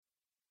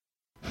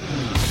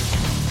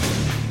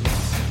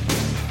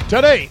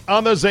Today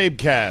on the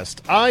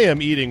CzabeCast, I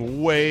am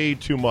eating way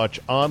too much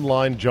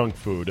online junk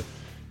food,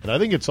 and I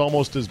think it's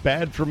almost as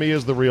bad for me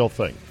as the real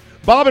thing.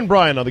 Bob and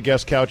Brian on the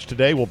guest couch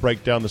today will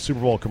break down the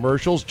Super Bowl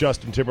commercials,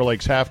 Justin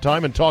Timberlake's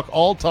halftime, and talk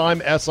all-time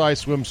SI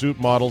swimsuit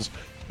models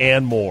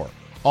and more.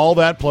 All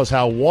that plus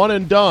how one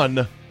and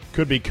done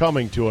could be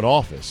coming to an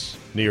office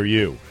near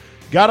you.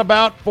 Got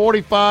about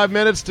 45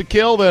 minutes to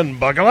kill, then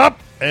buckle up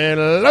and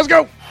let's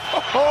go.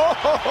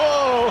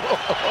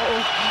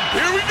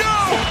 Here we go.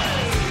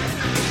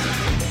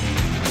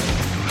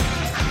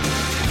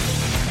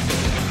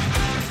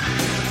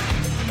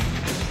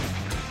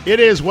 It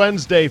is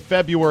Wednesday,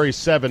 February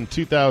 7,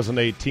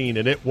 2018,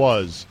 and it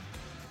was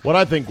what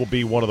I think will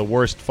be one of the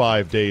worst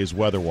 5 days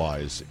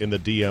weather-wise in the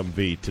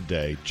DMV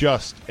today.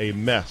 Just a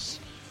mess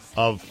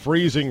of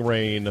freezing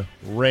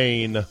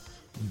rain,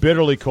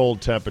 bitterly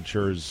cold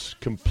temperatures,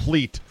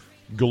 complete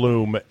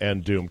gloom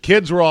and doom.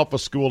 Kids were off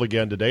of school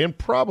again today, and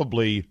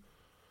probably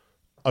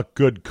a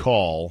good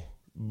call,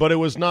 but it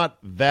was not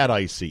that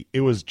icy.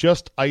 It was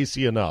just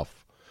icy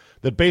enough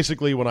that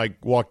basically when I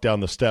walked down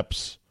the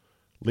steps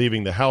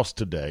leaving the house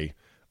today,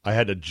 I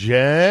had to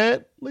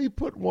gently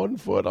put one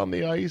foot on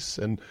the ice,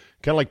 and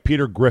kind of like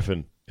Peter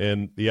Griffin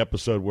in the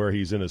episode where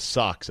he's in his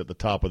socks at the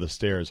top of the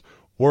stairs,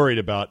 worried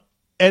about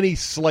any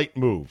slight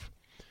move,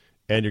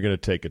 and you're going to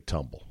take a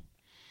tumble.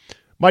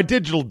 My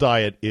digital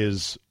diet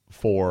is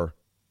for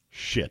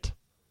shit.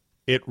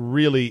 It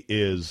really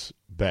is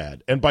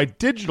bad. And by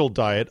digital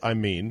diet, I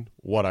mean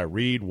what I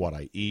read, what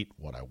I eat,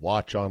 what I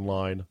watch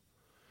online.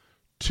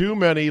 Too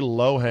many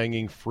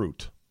low-hanging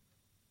fruit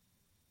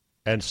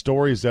and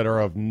stories that are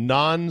of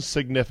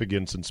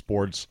non-significance in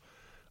sports.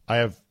 I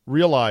have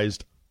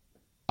realized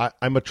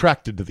I'm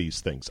attracted to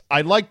these things.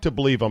 I like to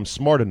believe I'm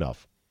smart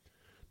enough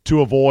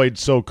to avoid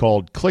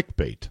so-called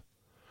clickbait.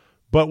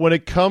 But when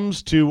it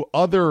comes to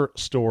other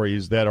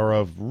stories that are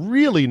of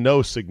really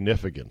no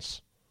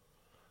significance,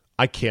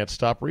 I can't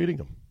stop reading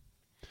them.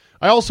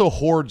 I also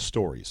hoard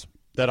stories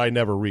that I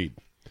never read.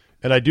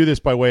 And I do this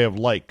by way of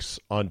likes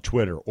on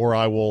Twitter, or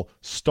I will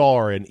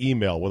star an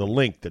email with a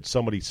link that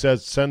somebody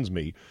sends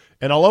me.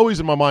 And I'll always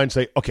in my mind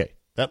say, okay,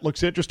 that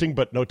looks interesting,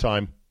 but no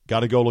time.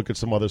 Got to go look at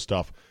some other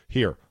stuff.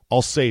 Here,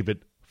 I'll save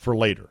it for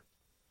later.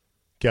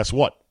 Guess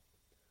what?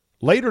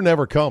 Later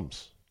never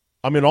comes.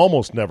 I mean,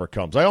 almost never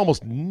comes. I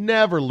almost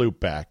never loop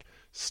back,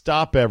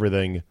 stop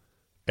everything,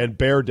 and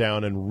bear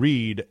down and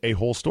read a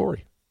whole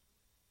story.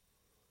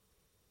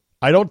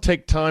 I don't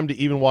take time to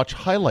even watch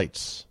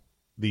highlights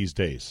these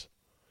days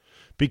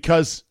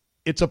because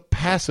it's a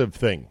passive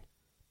thing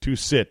to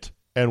sit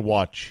and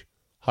watch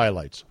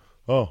highlights.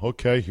 Oh,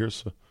 okay,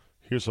 here's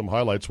some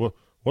highlights. What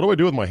do I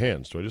do with my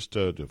hands? Do I just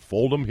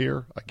fold them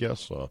here, I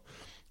guess?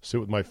 Sit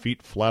with my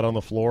feet flat on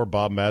the floor,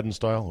 Bob Madden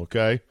style?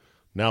 Okay.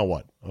 Now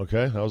what?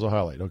 Okay, that was a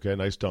highlight. Okay,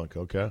 nice dunk.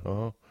 Okay,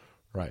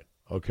 right.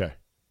 Okay.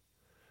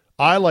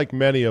 I, like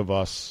many of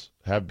us,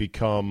 have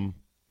become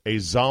a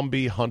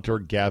zombie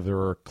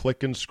hunter-gatherer,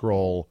 click and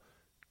scroll,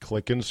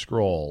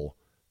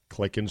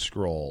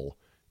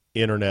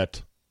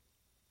 internet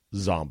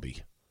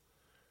zombie.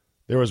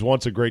 There was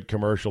once a great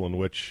commercial in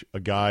which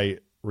a guy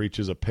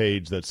reaches a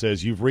page that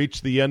says, "You've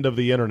reached the end of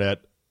the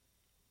internet,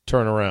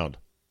 turn around."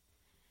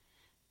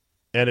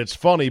 And it's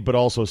funny but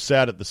also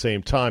sad at the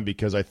same time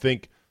because I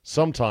think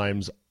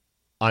sometimes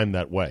I'm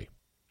that way.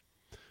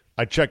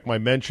 I check my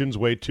mentions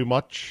way too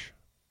much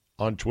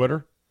on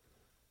Twitter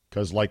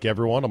because, like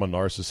everyone, I'm a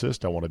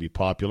narcissist. I want to be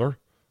popular.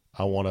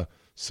 I want to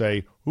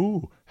say,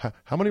 ooh,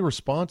 how many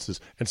responses?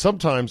 And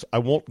sometimes I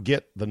won't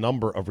get the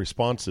number of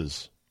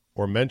responses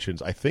or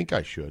mentions I think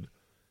I should,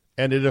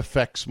 and it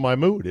affects my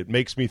mood. It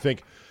makes me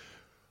think,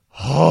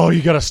 oh,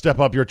 you got to step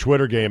up your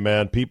Twitter game,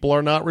 man. People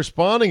are not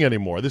responding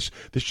anymore. This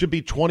should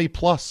be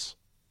 20-plus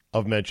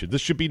of mentions.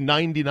 This should be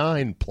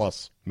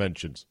 99-plus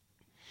mentions.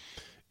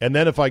 And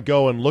then if I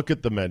go and look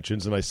at the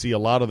mentions and I see a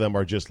lot of them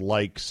are just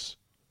likes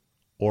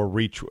or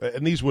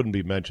and these wouldn't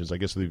be mentions. I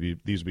guess these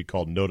would be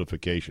called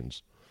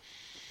notifications.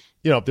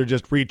 You know, if they're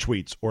just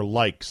retweets or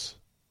likes,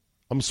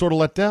 I'm sort of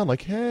let down.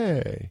 Like,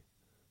 hey,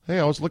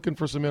 I was looking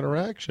for some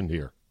interaction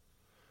here.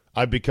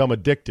 I've become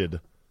addicted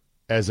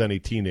as any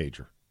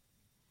teenager.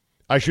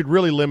 I should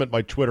really limit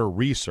my Twitter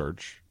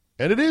research,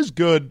 and it is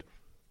good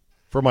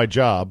for my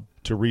job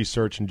to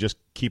research and just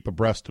keep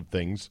abreast of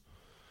things.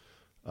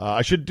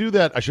 I should do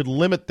that. I should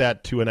limit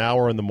that to an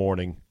hour in the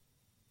morning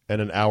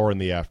and an hour in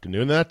the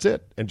afternoon. And that's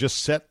it. And just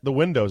set the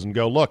windows and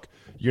go, look,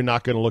 you're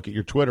not going to look at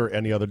your Twitter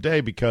any other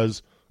day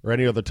or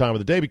any other time of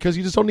the day because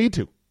you just don't need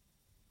to.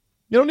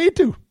 You don't need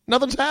to.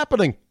 Nothing's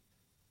happening.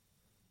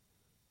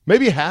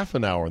 Maybe half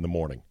an hour in the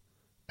morning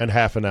and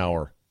half an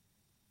hour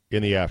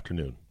in the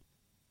afternoon.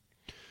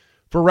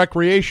 For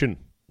recreation,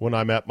 when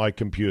I'm at my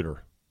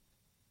computer,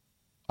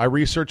 I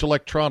research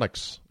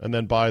electronics and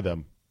then buy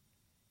them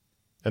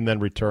and then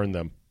return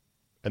them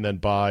and then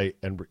buy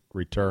and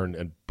return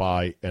and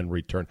buy and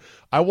return.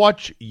 I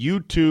watch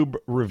YouTube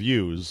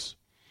reviews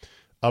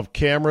of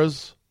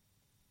cameras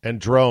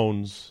and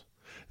drones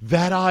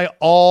that I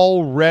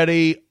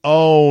already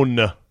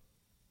own.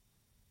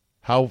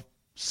 How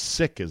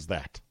sick is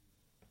that?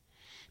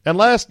 And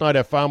last night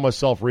I found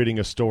myself reading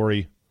a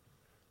story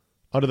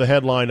under the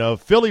headline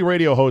of Philly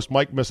radio host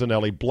Mike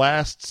Missanelli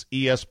blasts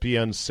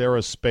ESPN's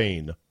Sarah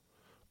Spain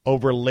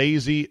over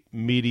lazy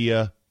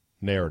media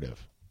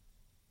narrative.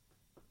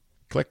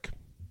 Click.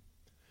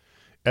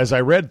 As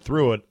I read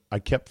through it, I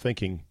kept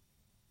thinking,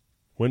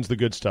 when's the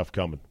good stuff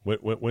coming?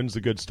 When's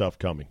the good stuff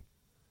coming?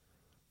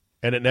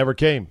 And it never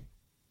came.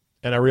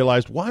 And I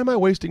realized, why am I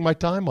wasting my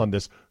time on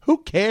this? Who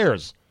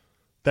cares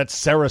that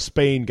Sarah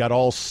Spain got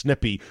all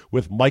snippy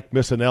with Mike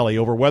Missanelli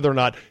over whether or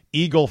not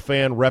Eagle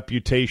fan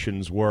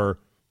reputations were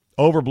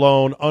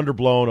overblown,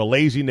 underblown, a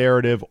lazy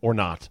narrative, or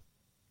not?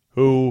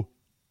 Who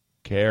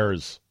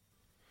cares?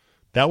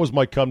 That was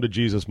my come to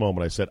Jesus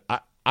moment. I said, I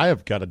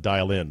have got to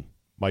dial in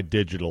my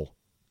digital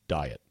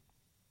diet.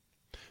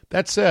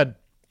 That said,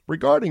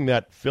 regarding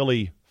that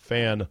Philly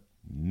fan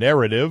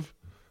narrative,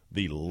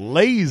 the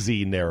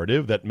lazy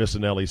narrative that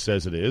Missanelli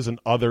says it is, and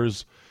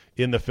others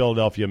in the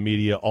Philadelphia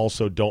media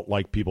also don't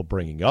like people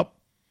bringing up,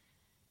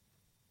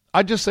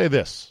 I just say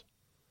this.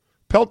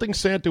 Pelting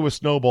Santa with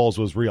snowballs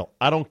was real.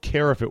 I don't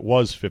care if it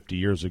was 50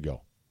 years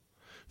ago.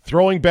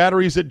 Throwing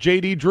batteries at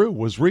J.D. Drew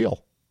was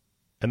real,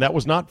 and that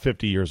was not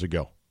 50 years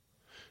ago.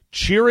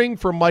 Cheering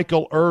for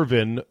Michael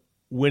Irvin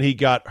when he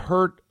got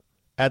hurt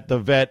at the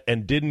vet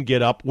and didn't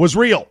get up was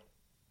real.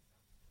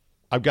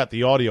 I've got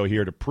the audio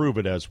here to prove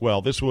it as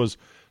well. This was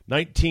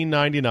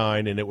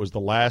 1999, and it was the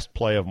last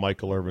play of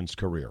Michael Irvin's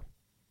career.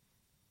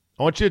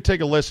 I want you to take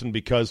a listen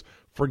because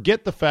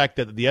forget the fact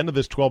that at the end of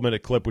this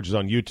 12-minute clip, which is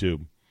on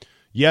YouTube,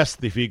 yes,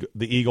 the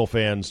Eagle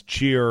fans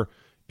cheer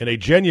in a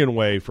genuine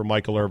way for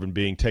Michael Irvin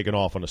being taken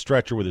off on a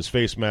stretcher with his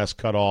face mask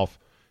cut off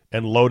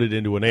and loaded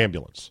into an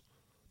ambulance.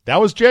 That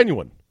was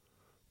genuine.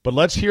 But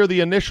let's hear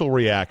the initial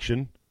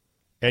reaction,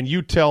 and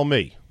you tell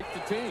me. The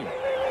team.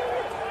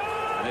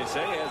 And they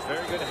say he has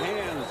very good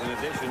hands in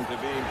addition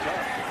to being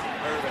tough.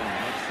 Irvin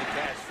makes the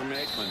catch from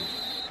Aikman.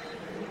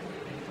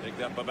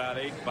 Picked up about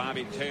 8.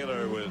 Bobby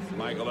Taylor with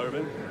Michael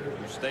Irvin,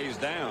 who stays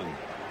down.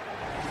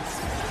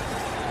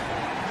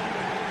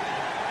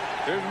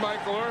 Here's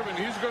Michael Irvin.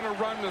 He's going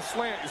to run the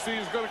slant. You see,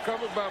 he's going to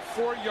come about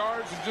 4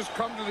 yards and just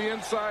come to the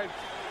inside.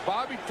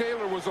 Bobby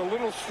Taylor was a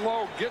little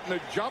slow getting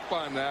a jump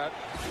on that,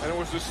 and it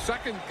was the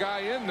second guy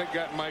in that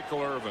got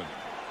Michael Irvin.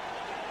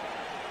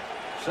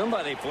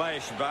 Somebody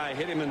flashed by,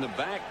 hit him in the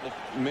back, but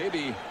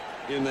maybe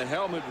in the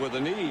helmet with a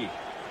knee.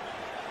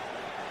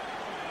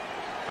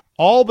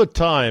 All the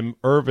time,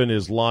 Irvin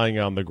is lying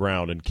on the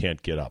ground and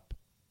can't get up.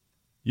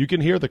 You can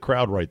hear the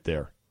crowd right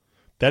there.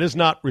 That is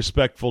not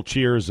respectful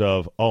cheers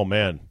of, oh,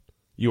 man,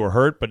 you were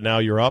hurt, but now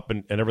you're up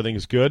and everything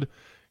is good.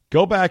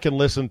 Go back and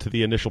listen to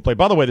the initial play.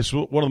 By the way, this is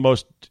one of the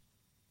most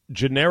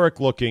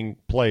generic-looking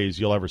plays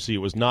you'll ever see. It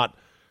was not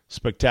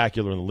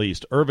spectacular in the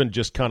least. Irvin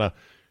just kind of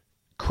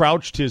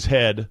crouched his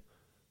head,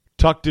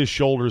 tucked his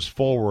shoulders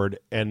forward,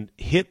 and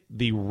hit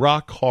the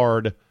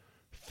rock-hard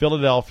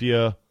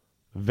Philadelphia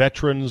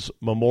Veterans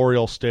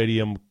Memorial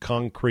Stadium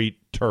concrete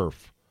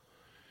turf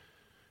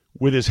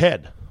with his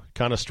head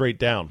kind of straight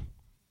down.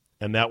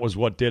 And that was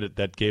what did it.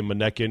 That gave him a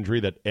neck injury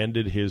that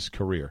ended his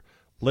career.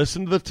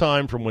 Listen to the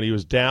time from when he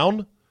was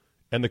down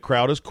and the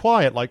crowd is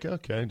quiet, like,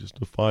 okay, just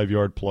a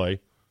 5-yard play,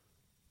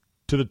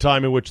 to the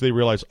time in which they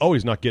realize, oh,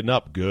 he's not getting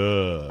up.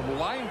 Good.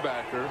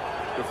 Linebacker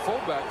to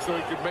fullback so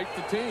he could make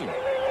the team.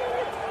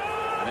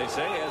 And they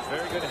say he has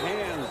very good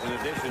hands in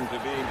addition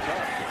to being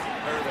tough.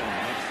 Irvin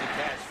makes the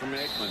catch from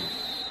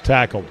Aikman.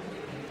 Tackled.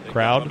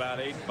 Crowd, about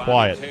 8.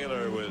 quiet.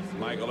 Taylor with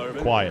Michael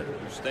Irvin, quiet.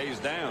 Who stays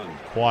down.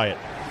 Quiet.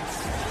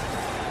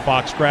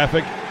 Fox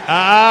graphic.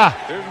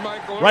 Here's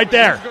Michael right Irvin.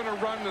 there. He's going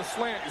to run the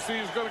slant. You see,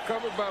 he's going to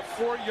cover about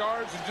 4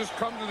 yards and just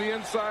come to the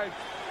inside.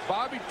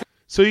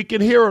 So you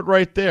can hear it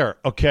right there,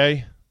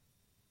 okay?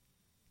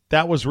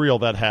 That was real.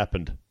 That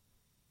happened.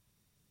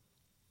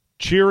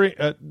 Cheering,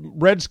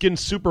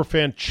 Redskins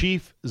superfan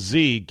Chief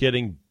Z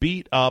getting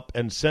beat up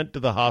and sent to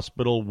the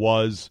hospital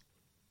was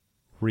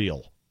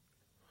real.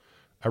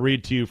 I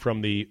read to you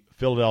from the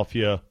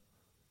Philadelphia,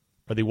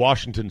 or the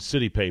Washington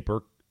City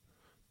paper,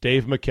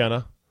 Dave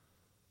McKenna,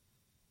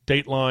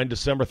 Dateline,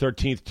 December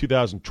 13th,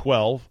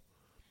 2012.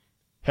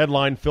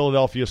 Headline,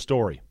 Philadelphia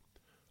story.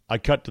 I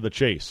cut to the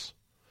chase.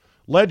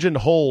 Legend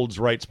holds,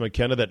 writes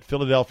McKenna, that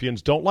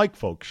Philadelphians don't like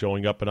folks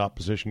showing up in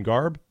opposition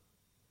garb.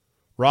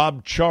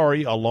 Rob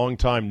Chari, a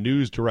longtime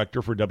news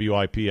director for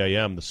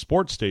WIPAM, the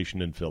sports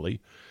station in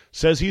Philly,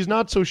 says he's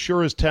not so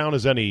sure his town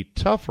is any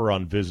tougher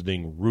on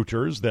visiting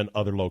rooters than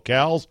other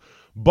locales.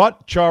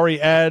 But Chari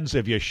adds,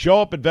 if you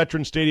show up at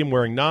Veterans Stadium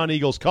wearing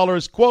non-Eagles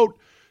colors, quote,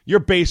 you're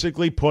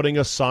basically putting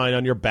a sign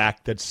on your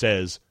back that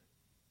says,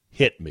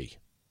 hit me.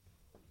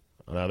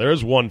 Now,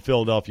 there's one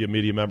Philadelphia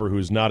media member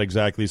who's not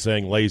exactly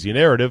saying lazy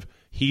narrative.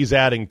 He's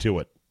adding to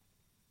it.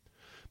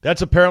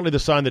 That's apparently the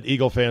sign that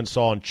Eagle fans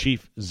saw on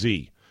Chief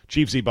Z.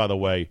 Chief Z, by the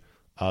way,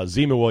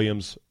 Zema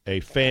Williams,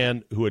 a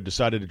fan who had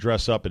decided to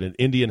dress up in an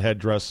Indian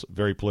headdress,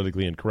 very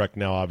politically incorrect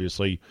now,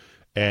 obviously,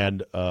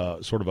 and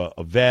sort of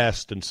a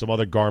vest and some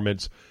other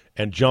garments,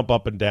 and jump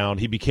up and down.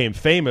 He became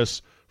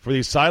famous for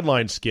these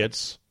sideline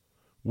skits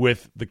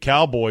with the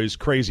Cowboys'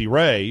 Crazy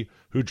Ray,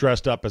 who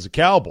dressed up as a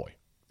cowboy.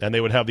 And they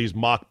would have these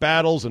mock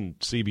battles, and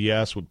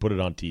CBS would put it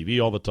on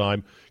TV all the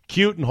time.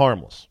 Cute and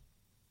harmless.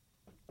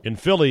 In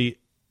Philly,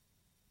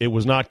 it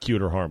was not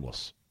cute or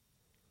harmless.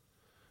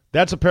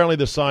 That's apparently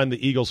the sign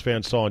the Eagles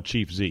fans saw in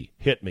Chief Z.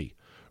 Hit me.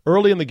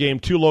 Early in the game,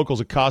 2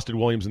 locals accosted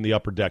Williams in the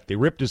upper deck. They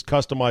ripped his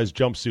customized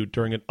jumpsuit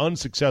during an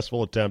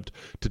unsuccessful attempt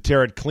to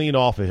tear it clean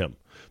off of him.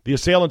 The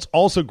assailants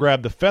also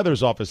grabbed the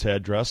feathers off his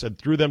headdress and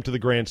threw them to the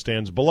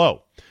grandstands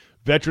below.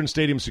 Veteran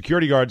Stadium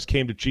security guards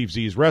came to Chief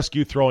Z's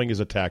rescue, throwing his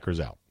attackers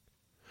out.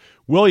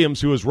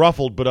 Williams, who was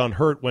ruffled but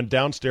unhurt, went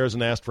downstairs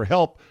and asked for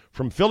help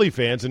from Philly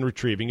fans in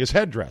retrieving his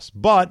headdress.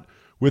 But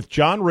with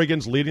John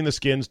Riggins leading the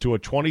Skins to a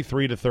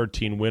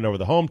 23-13 win over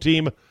the home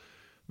team,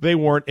 they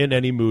weren't in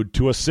any mood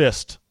to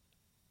assist.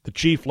 The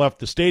Chief left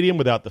the stadium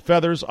without the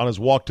feathers. On his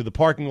walk to the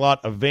parking lot,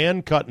 a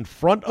van cut in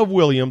front of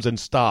Williams and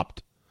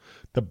stopped.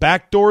 The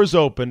back doors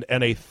opened,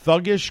 and a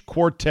thuggish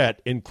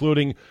quartet,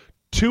 including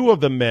 2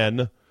 of the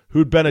men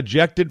who'd been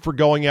ejected for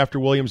going after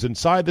Williams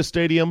inside the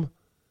stadium,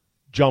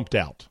 jumped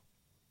out.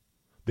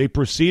 They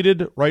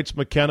proceeded, writes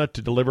McKenna,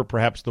 to deliver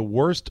perhaps the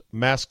worst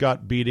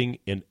mascot beating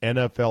in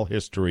NFL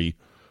history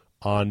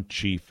on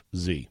Chief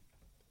Z.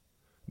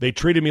 They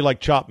treated me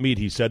like chopped meat,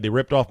 he said. They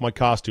ripped off my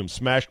costume,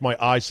 smashed my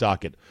eye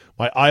socket.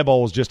 My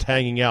eyeball was just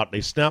hanging out.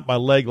 They snapped my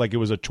leg like it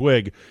was a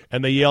twig,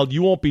 and they yelled,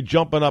 "You won't be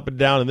jumping up and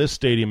down in this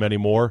stadium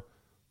anymore."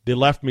 They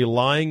left me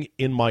lying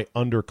in my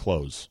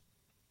underclothes.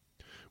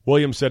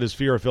 Williams said his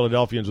fear of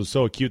Philadelphians was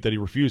so acute that he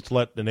refused to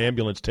let an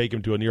ambulance take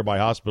him to a nearby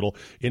hospital.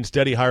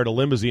 Instead, he hired a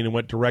limousine and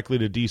went directly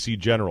to D.C.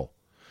 General.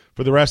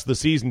 For the rest of the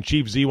season,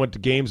 Chief Z went to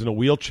games in a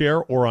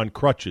wheelchair or on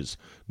crutches.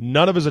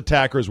 None of his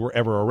attackers were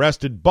ever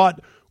arrested, but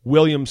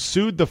Williams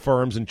sued the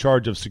firms in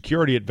charge of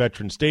security at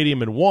Veteran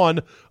Stadium and won.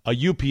 A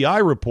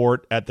UPI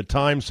report at the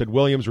time said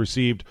Williams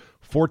received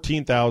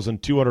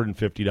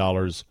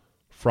 $14,250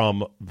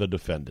 from the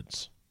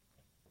defendants.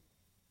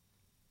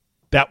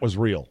 That was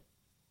real.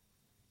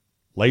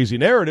 Lazy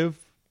narrative.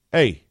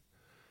 Hey,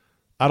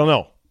 I don't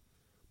know.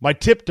 My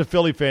tip to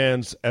Philly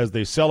fans as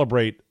they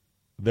celebrate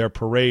their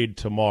parade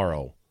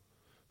tomorrow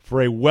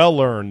for a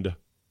well-earned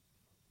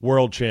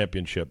world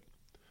championship,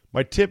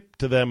 my tip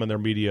to them and their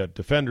media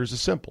defenders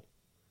is simple.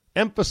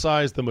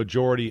 Emphasize the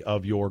majority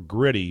of your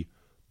gritty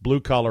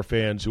blue-collar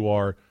fans who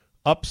are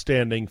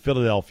upstanding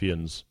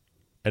Philadelphians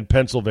and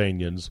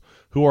Pennsylvanians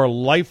who are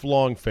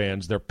lifelong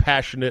fans. They're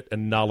passionate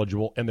and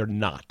knowledgeable, and they're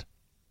not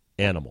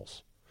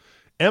animals.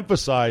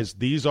 Emphasize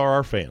these are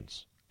our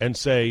fans and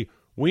say,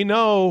 we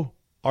know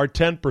our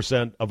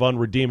 10% of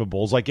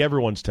unredeemables, like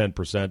everyone's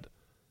 10%,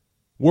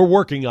 we're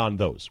working on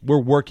those. We're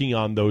working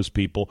on those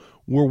people.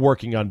 We're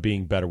working on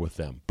being better with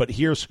them. But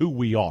here's who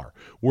we are.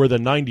 We're the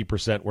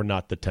 90%. We're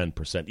not the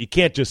 10%. You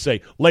can't just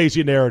say,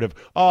 lazy narrative,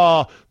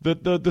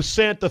 the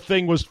Santa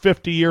thing was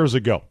 50 years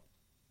ago.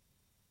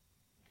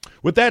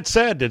 With that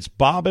said, it's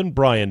Bob and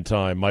Brian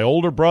time. My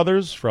older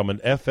brothers from an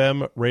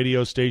FM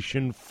radio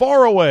station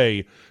far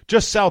away,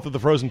 just south of the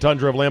frozen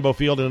tundra of Lambeau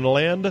Field in a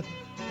land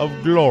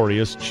of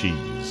glorious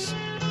cheese.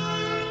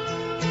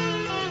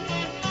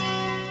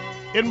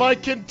 In my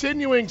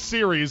continuing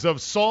series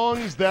of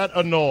songs that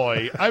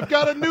annoy, I've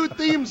got a new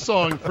theme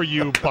song for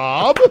you,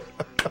 Bob.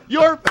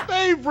 Your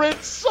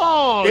favorite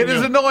song. It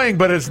is annoying,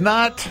 but it's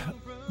not.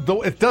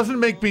 Though it doesn't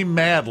make me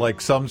mad like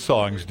some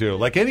songs do.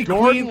 Like any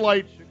Gordon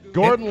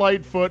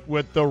Lightfoot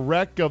with The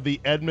Wreck of the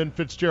Edmund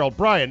Fitzgerald.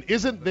 Brian,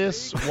 isn't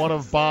this one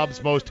of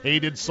Bob's most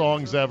hated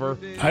songs ever?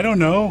 I don't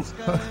know.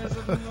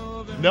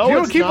 No, you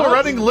don't it's keep not. a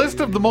running list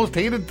of the most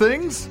hated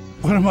things?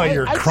 What am I,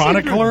 your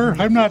chronicler?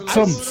 I'm not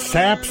some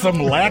sap, some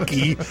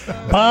lackey.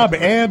 Bob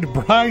and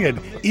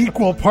Brian,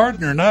 equal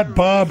partner, not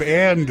Bob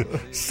and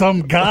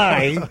some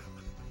guy.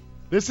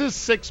 This is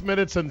 6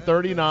 minutes and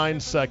 39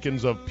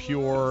 seconds of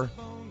pure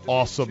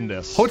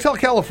awesomeness. Hotel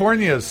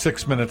California is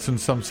 6 minutes and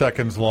some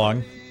seconds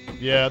long.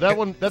 Yeah,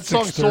 that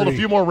song sold a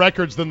few more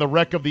records than The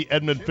Wreck of the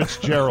Edmund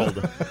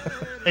Fitzgerald.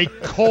 A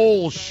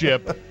coal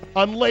ship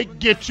on Lake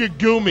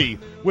Gitchagumi,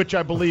 which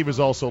I believe is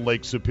also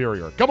Lake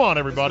Superior. Come on,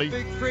 everybody.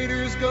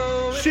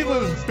 She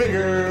was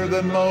bigger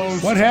than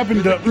most. What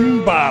happened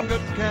to Bob?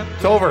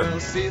 It's over.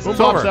 Boom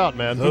Bob's out,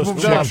 man. Those Boom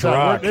Bob's chicks out.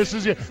 rock.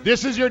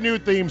 This is your new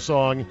theme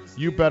song.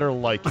 You better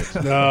like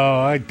it. No,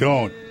 I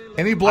don't.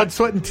 Any Blood,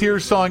 Sweat, and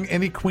Tears song,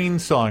 any Queen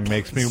song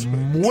makes me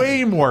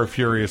way more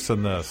furious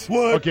than this.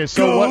 Okay,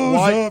 so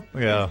why?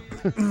 Yeah.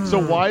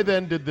 So why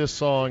then did this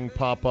song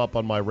pop up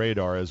on my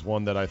radar as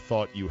one that I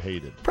thought you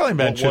hated? Probably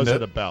mentioned What was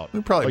it. it about?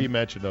 You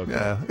mentioned it. Okay.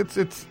 Yeah,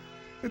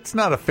 it's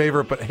not a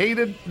favorite, but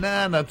hated?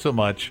 Nah, not so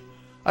much.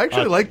 I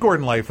actually like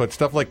Gordon Lightfoot,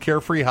 stuff like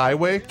Carefree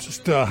Highway.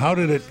 Just how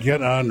did it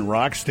get on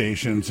rock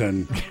stations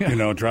and,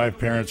 drive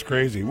parents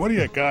crazy? What do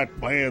you got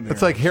playing there?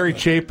 It's like Harry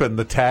Chapin,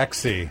 The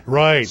Taxi.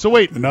 Right. So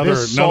wait, another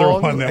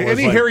song, one that was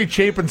Any Harry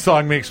Chapin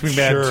song makes me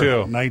mad,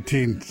 too.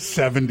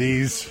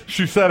 1970s.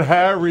 She said,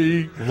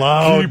 Harry,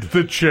 Loud. keep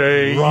the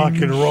change. Rock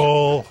and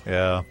roll.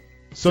 Yeah.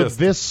 So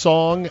this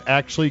song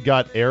actually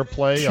got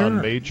airplay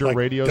on major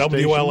radio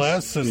stations?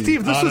 WLS. And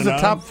Steve, this was a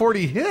top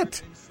 40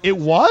 hit. It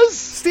was?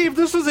 Steve,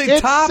 this is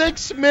It's top.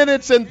 6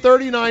 minutes and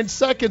 39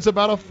 seconds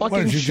about a What,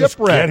 fucking did you just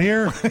shipwreck. get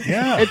here?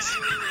 Yeah.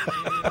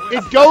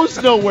 It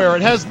goes nowhere.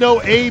 It has no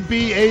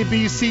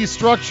ABC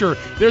structure.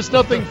 There's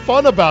nothing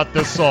fun about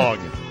this song.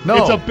 No.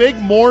 It's a big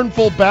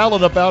mournful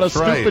ballad about a That's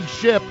right. stupid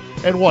ship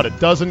and what, a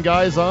dozen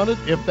guys on it,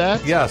 if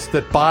that? Yes,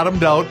 that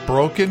bottomed out,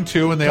 broke in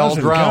two, and they all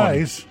drowned.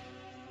 Guys.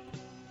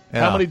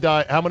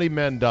 Yeah. How many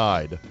men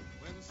died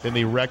in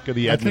the wreck of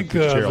the I Edmund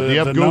think Fitzgerald? Do you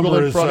have the Google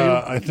number in front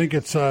of you? I think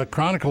it's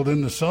chronicled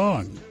in the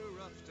song.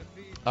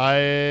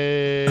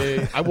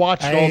 I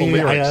watched all the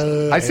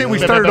lyrics. I say we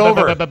start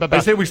over. I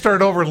say we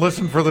start over and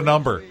listen for the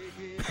number.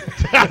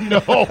 No,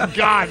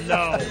 God,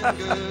 no.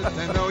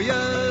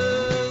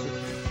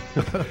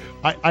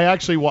 I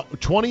actually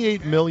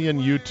 28 million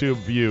YouTube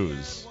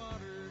views.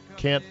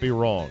 Can't be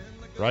wrong,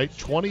 right?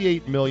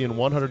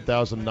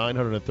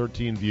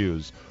 28,100,913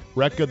 views.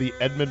 Wreck of the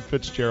Edmund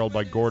Fitzgerald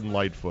by Gordon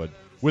Lightfoot.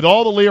 With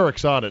all the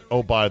lyrics on it,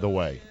 oh, by the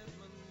way.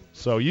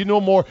 So you know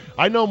more.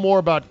 I know more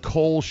about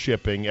coal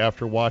shipping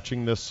after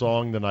watching this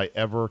song than I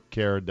ever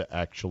cared to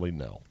actually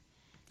know.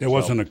 It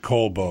wasn't a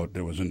coal boat.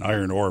 It was an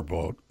iron ore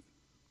boat.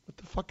 What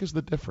the fuck is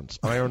the difference?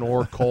 Iron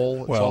ore, coal,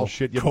 it's Well, all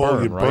shit you coal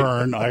burn, you right?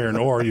 burn, iron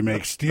ore, you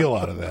make steel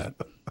out of that.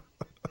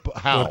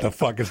 How? What the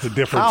fuck is the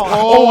difference? How?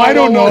 Oh, I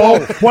don't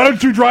know. Why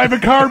don't you drive a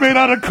car made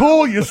out of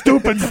coal, you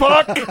stupid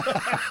fuck?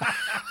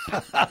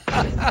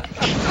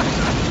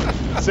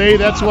 See,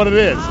 that's what it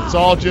is. It's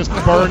all just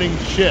burning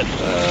shit.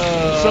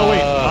 So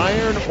wait,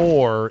 iron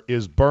ore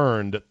is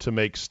burned to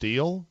make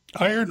steel?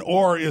 Iron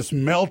ore is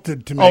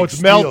melted to make it's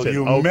steel. melted.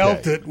 You Okay.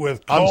 melt it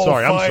with coal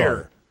fire. I'm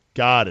sorry.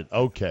 Got it.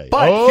 Okay.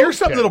 But here's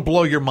something Okay. that'll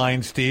blow your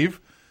mind, Steve.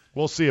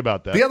 We'll see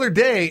about that. The other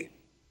day,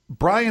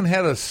 Brian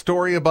had a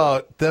story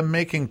about them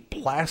making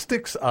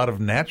plastics out of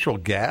natural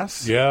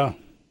gas. Yeah.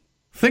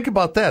 Think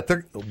about that.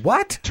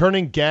 What?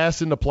 Turning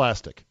gas into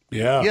plastic.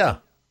 Yeah. Yeah.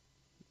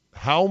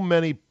 How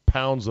many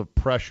pounds of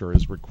pressure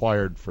is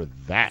required for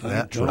that?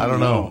 I don't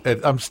know.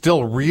 I'm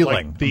still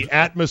reeling. Like the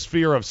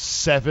atmosphere of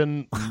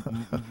 7,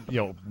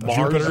 Mars.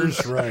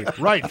 Jupiters, right.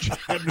 Right.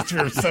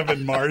 Atmosphere of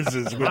 7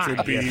 Marses, which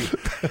would be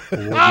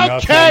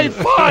Okay,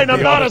 fine.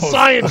 I'm not a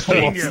science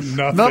almost genius.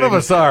 nothing. None of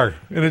us are,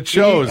 and it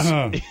shows.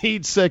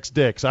 Eat 6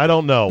 dicks. I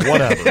don't know.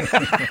 Whatever.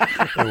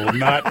 They will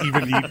not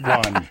even eat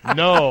one.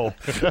 No.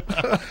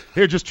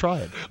 Here, just try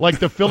it. Like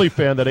the Philly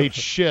fan that ate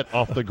shit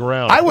off the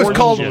ground. I was Horse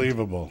called- shit.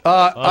 Unbelievable.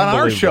 On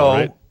our show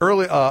right?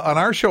 on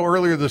our show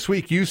earlier this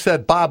week, you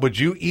said, Bob, would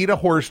you eat a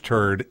horse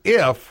turd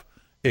if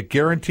it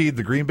guaranteed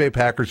the Green Bay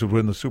Packers would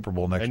win the Super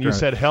Bowl next year? And you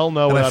said, hell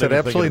no. And I without said, even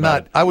absolutely thinking about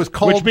not. it. I was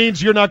called. Which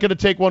means you're not going to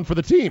take one for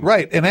the team.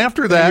 Right. And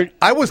after that, you're-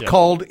 I was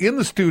called in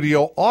the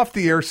studio off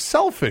the air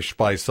selfish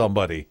by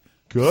somebody.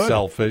 Good.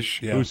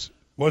 Selfish. Yeah. Who's-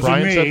 Wasn't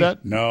Brian me. said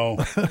that? No.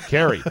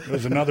 Carrie. It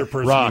was another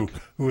person Rock.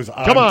 who was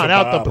on Come on, to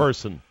out Bob. the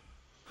person.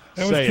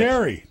 It was Say it.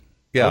 Carrie.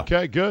 Yeah.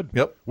 Okay, good.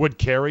 Yep. Would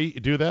Carrie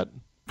do that?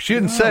 She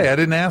didn't say. I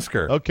didn't ask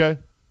her. Okay.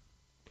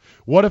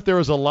 What if there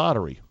was a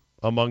lottery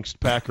amongst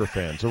Packer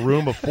fans, a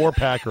room of 4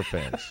 Packer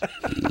fans?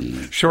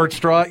 Short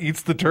straw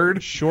eats the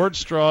turd. Short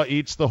straw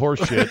eats the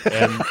horse shit,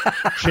 and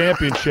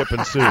championship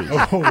ensues.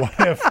 Oh, what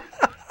if?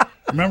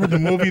 Remember the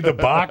movie The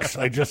Box?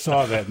 I just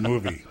saw that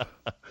movie.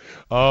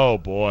 Oh,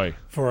 boy.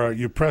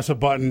 You press a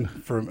button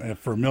for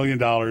 $1 million,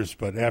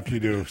 but after you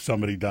do,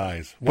 somebody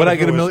dies. But I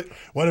get $1 million.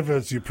 What if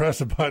it's you press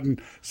a button,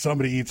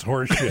 somebody eats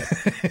horse shit?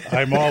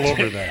 I'm all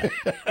over that.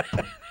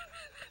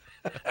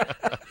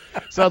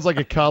 Sounds like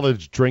a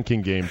college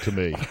drinking game to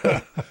me,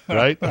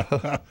 right?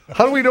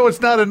 How do we know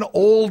it's not an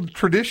old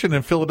tradition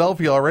in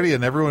Philadelphia already?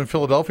 And everyone in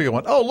Philadelphia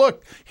went, "Oh,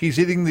 look, he's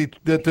eating the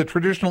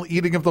traditional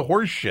eating of the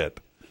horse shit."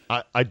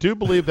 I do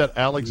believe that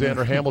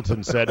Alexander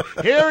Hamilton said,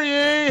 hear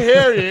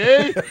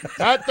ye,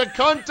 at the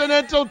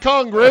Continental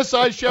Congress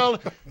I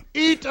shall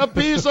eat a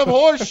piece of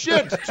horse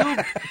shit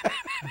to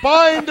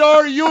bind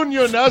our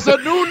union as a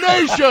new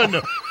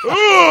nation.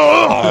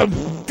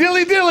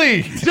 Dilly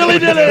dilly. Dilly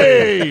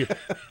dilly.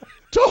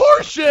 To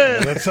horse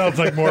shit. That sounds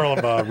like more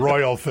of a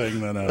royal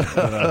thing than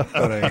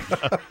a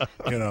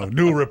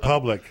New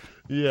Republic.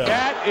 Yeah.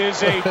 That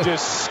is a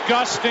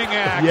disgusting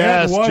act.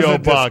 Yes, That was Joe a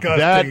Buck.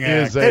 That disgusting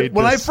is act. a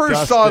When I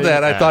first saw disgusting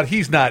that, I act. thought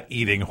he's not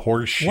eating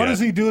horse shit. What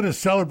does he do to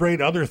celebrate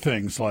other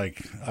things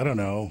like, I don't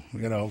know,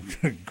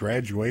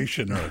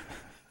 graduation or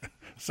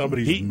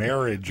somebody's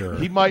marriage or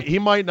He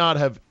might not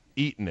have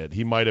eaten it.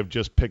 He might have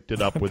just picked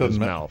it up with his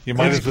Doesn't ma- mouth. you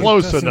might It's as-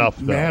 close doesn't enough,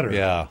 though. matter.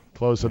 Yeah.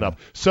 Close enough.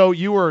 So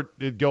you were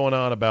going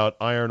on about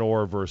iron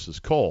ore versus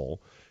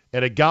coal,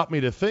 and it got me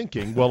to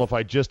thinking, well, if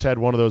I just had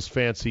one of those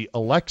fancy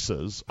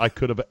Alexas, I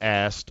could have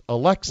asked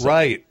Alexa.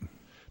 Right.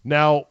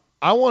 Now,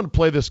 I want to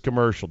play this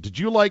commercial. Did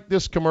you like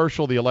this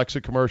commercial, the Alexa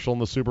commercial in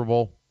the Super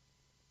Bowl?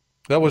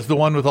 That was the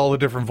one with all the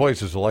different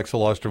voices. Alexa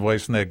lost her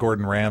voice, and they had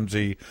Gordon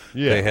Ramsay.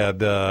 Yeah. They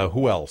had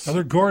who else?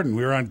 Other Gordon.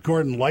 We were on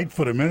Gordon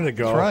Lightfoot a minute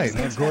ago. That's right.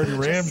 And Gordon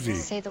Ramsay.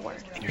 Say the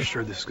word. You're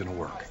sure this is going to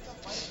work?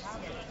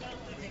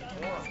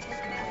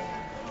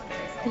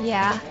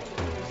 Yeah.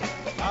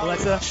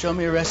 Alexa, show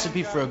me a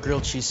recipe for a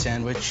grilled cheese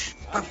sandwich.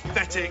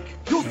 Pathetic.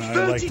 You're I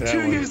like that 32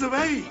 one. years of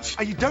age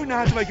and you don't know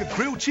how to make a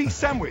grilled cheese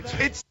sandwich.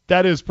 It's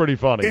That is pretty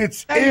funny.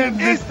 It's in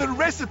the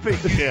recipe.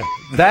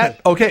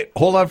 That okay,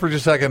 hold on for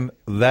just a second.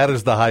 That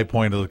is the high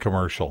point of the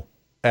commercial.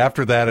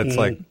 After that, it's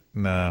like,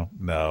 no.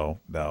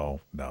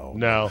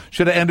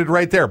 Should have ended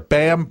right there.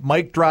 Bam,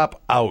 mic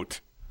drop, out.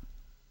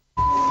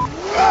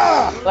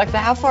 Alexa,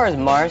 how far is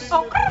Mars?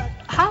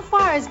 How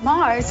far is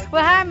Mars?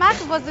 Well, how am I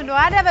supposed to know?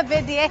 I've never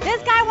been there.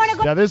 This guy want to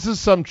go. Now, this is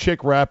some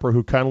chick rapper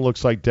who kind of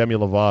looks like Demi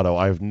Lovato.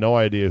 I have no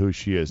idea who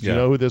she is. Do you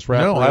know who this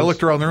rapper is? No, I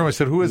looked around the room. I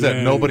said, who is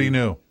that? Nobody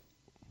knew.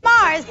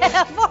 Mars?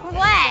 For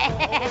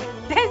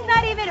what? There's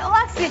not even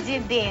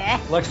oxygen there.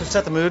 Alexa,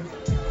 set the mood.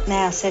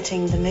 Now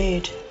setting the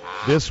mood.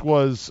 This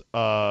was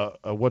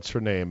what's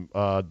her name?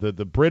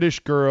 The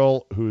British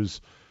girl who's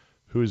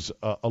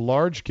a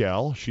large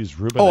gal. She's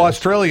Rubenesque. Oh,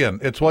 Australian.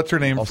 It's what's her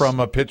name from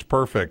Pitch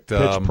Perfect.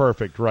 Pitch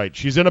Perfect, right?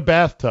 She's in a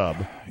bathtub.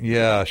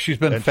 Yeah, she's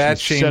been fat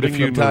shamed a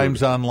few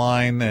times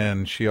online,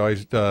 and she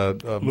always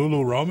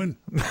Lulu Roman.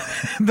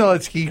 No,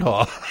 it's Hee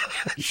Haw.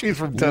 She's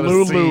from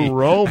Tennessee. Lulu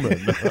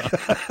Roman.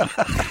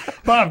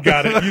 Bob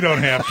got it. You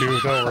don't have to.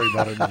 Don't worry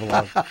about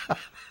it.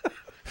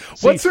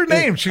 What's her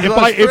name? She's if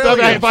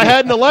I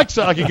had an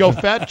Alexa, I could go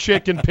fat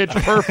chick and Pitch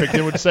Perfect.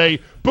 It would say,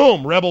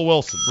 boom, Rebel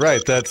Wilson.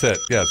 Right, that's it.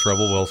 Yes,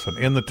 Rebel Wilson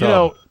in the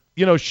tub.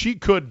 You know, she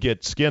could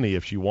get skinny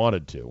if she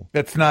wanted to.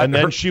 It's not, and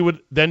then she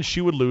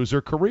would lose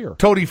her career.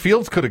 Toady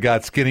Fields could have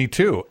got skinny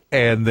too,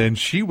 and then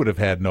she would have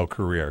had no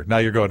career. Now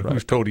you're going,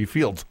 who's Toady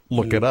Fields?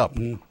 Look it up.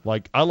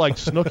 Like I liked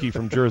Snooki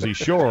from Jersey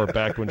Shore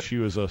back when she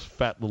was a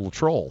fat little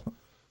troll.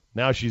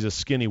 Now she's a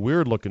skinny,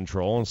 weird-looking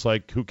troll, and it's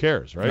like, who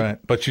cares, right?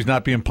 But she's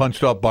not being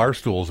punched off bar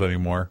stools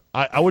anymore.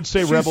 I would say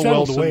She's Rebel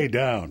settled Wilson. way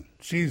down.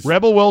 She's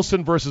Rebel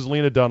Wilson versus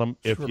Lena Dunham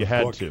if you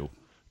had book. to.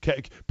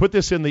 Put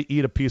this in the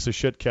eat a piece of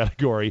shit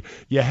category.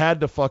 You had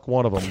to fuck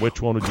one of them. Which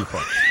one would you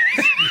fuck?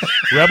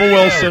 Rebel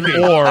Wilson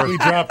or... We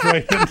dropped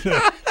right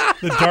into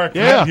the dark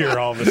end here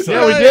all of a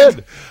sudden. Yeah, we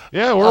did.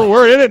 Yeah,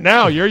 we're in it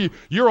now.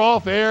 You're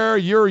off air.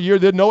 You're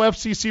the no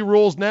FCC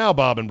rules now,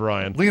 Bob and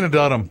Brian. Lena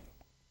Dunham.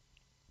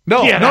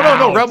 No,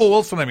 Rebel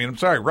Wilson. I mean, I'm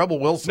sorry, Rebel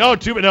Wilson. No,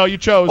 you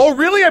chose. Oh,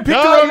 really? I picked the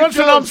wrong one,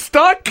 and I'm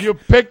stuck. You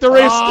picked the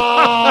race.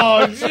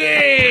 Oh,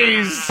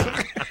 jeez.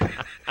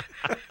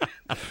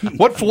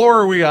 What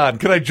floor are we on?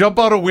 Can I jump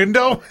out a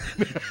window?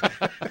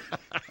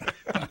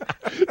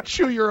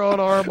 Chew your own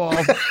arm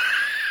off.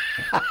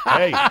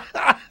 Hey,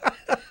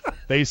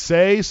 they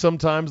say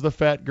sometimes the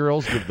fat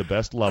girls give the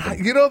best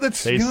loving.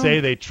 They say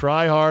they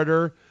try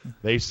harder.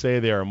 They say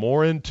they are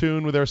more in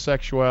tune with their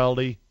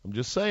sexuality. I'm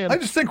just saying. I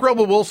just think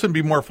Rebel Wilson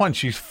be more fun.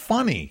 She's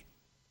funny.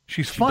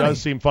 She does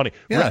seem funny.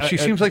 Yeah, she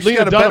seems like she's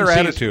got a better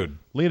attitude.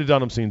 Lena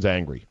Dunham seems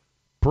angry.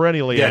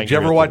 Perennially angry. Yeah, did you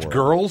ever watch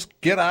Girls?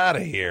 Get out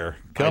of here.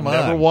 Come on.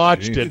 I never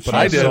watched it, but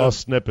I saw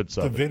snippets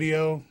of the it. The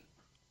video,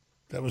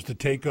 that was the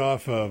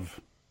takeoff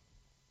of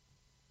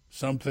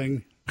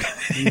something.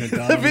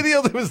 The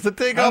video that was the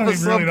takeoff of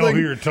something. I don't even really know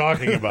who you're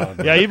talking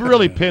about. Yeah, you've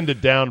really pinned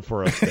it down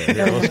for us there.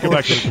 Here, let's go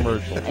back to the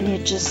commercial. And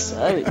you're just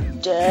so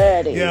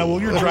dirty. Yeah,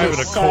 well, you're driving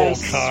a cold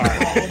car.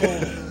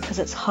 Because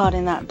it's hot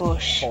in that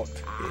bush.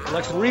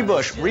 Alexa,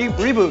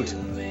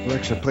 reboot.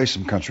 Alexa, play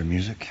some country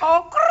music.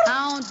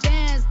 I don't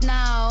dance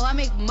now. I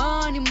make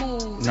money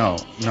move. No,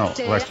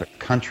 Alexa,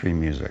 country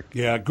music.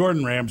 Yeah,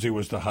 Gordon Ramsay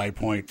was the high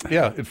point.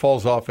 Yeah, it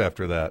falls off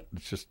after that.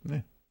 It's just,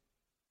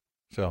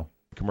 So.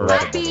 Commercial.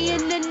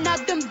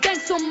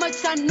 So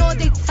much I know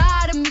they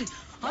tired of me.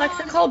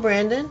 Alexa, call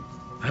Brandon.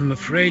 I'm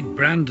afraid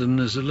Brandon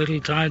is a little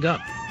tied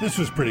up. This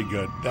was pretty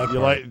good. You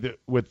like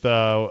with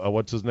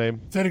what's his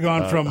name? Instead of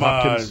gone from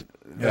Hopkins.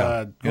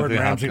 Gordon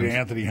Ramsay to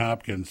Anthony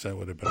Hopkins, that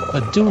would have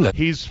been.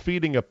 He's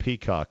feeding a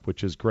peacock,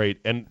 which is great.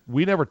 And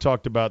we never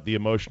talked about the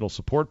emotional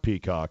support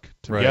peacock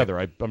together.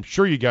 Right. I'm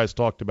sure you guys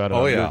talked about it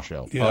on your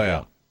show. Yeah. Oh,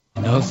 yeah.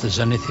 You know if there's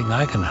anything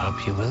I can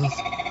help you with?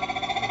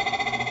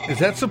 Is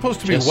that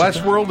supposed to be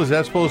Westworld? Is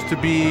that supposed to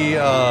be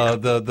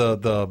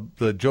the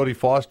Jodie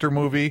Foster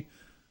movie?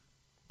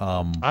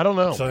 I don't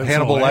know. Silence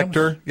Hannibal of the Lambs?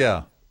 Lecter?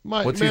 Yeah.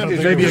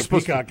 Maybe it's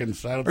Peacock and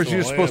Silence or of is the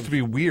he supposed Lambs? to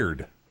be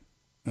weird?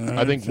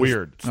 I think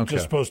weird. It's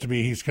just supposed to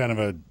be he's kind of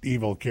an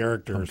evil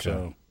character. Okay.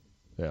 So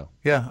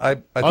Yeah, I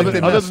think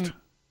they missed.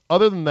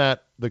 Other than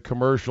that, the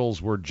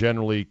commercials were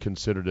generally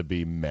considered to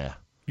be meh.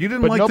 You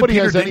didn't But like the nobody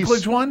Peter has any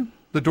Dinklage one?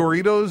 The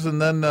Doritos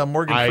and then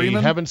Morgan Freeman?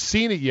 I haven't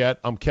seen it yet.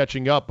 I'm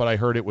catching up, but I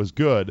heard it was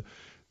good.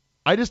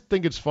 I just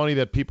think it's funny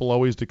that people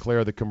always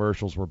declare the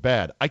commercials were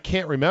bad. I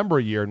can't remember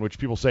a year in which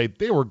people say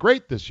they were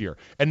great this year.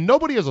 And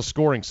nobody has a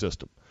scoring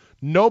system.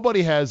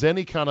 Nobody has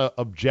any kind of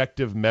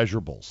objective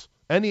measurables,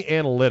 any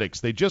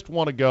analytics. They just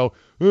want to go,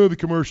 oh, the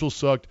commercial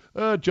sucked.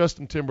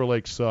 Justin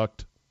Timberlake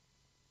sucked.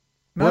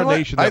 We're a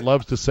nation that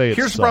loves to say it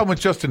Here's sucked. the problem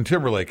with Justin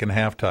Timberlake in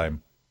halftime.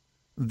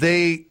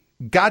 They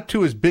got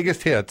to his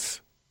biggest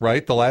hits,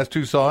 right, the last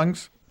two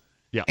songs,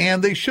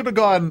 and they should have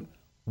gone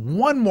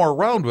one more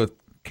round with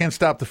Can't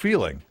Stop the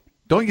Feeling.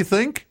 Don't you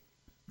think?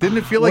 Didn't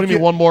it feel like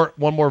one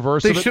more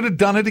verse? They should have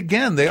done it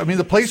again.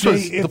 The place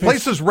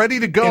is ready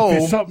to go.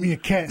 If it's something you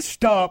can't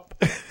stop,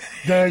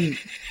 then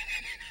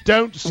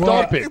don't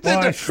stop it.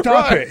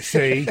 Stop it.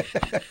 See,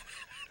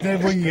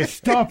 then when you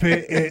stop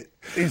it, it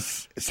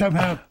is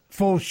somehow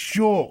For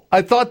sure.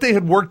 I thought they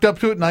had worked up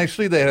to it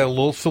nicely. They had a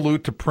little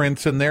salute to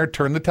Prince in there,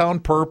 Turn the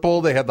Town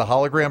Purple. They had the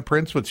hologram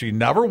Prince, which he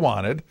never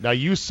wanted. Now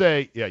you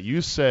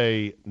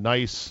say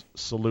nice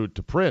salute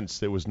to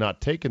Prince. It was not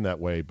taken that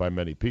way by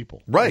many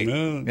people. Right.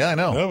 Yeah, I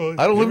know. well,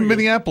 I don't live in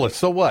Minneapolis,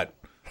 so what?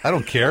 I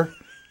don't care.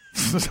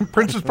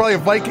 Prince is probably a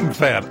Viking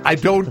fan. I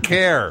don't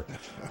care.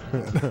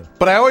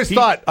 But I always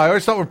thought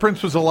when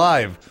Prince was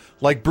alive,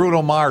 like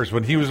Bruno Mars,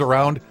 when he was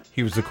around,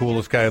 he was the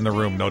coolest guy in the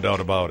room, no doubt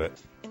about it.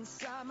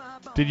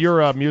 Did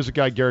your music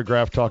guy, Gary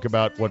Graff, talk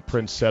about what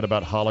Prince said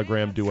about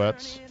hologram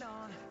duets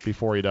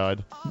before he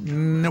died?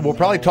 No, we'll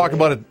probably talk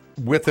about it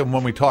with him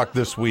when we talk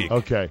this week.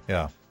 Okay.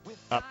 Yeah.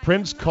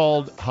 Prince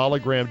called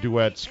hologram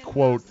duets,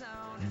 quote,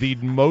 the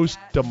most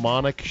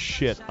demonic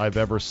shit I've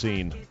ever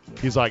seen.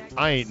 He's like,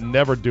 I ain't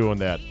never doing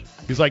that.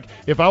 He's like,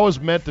 if I was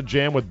meant to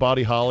jam with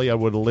Buddy Holly, I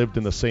would have lived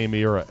in the same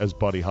era as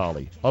Buddy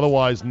Holly.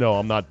 Otherwise, no,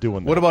 I'm not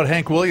doing that. What about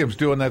Hank Williams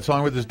doing that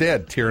song with his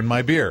dad, Tearing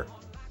My Beer?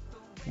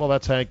 Well,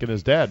 that's Hank and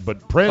his dad,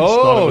 but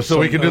Prince. So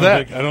we can do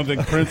that. I don't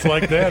think Prince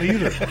liked that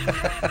either.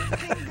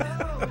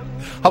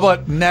 How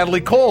about Natalie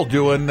Cole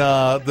doing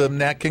the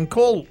Nat King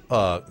Cole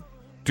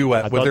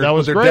duet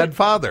with her dead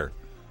father?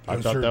 I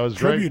thought that was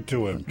tribute great.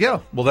 to him. Yeah,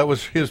 well, that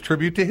was his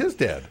tribute to his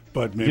dad.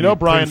 But maybe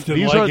Brian, Prince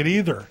didn't like it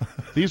either.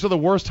 These are the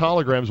worst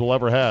holograms we'll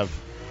ever have.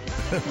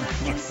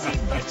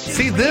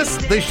 See this?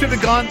 They should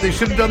have gone. They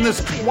should have done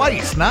this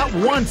twice, not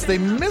once. They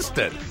missed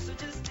it.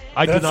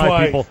 That's deny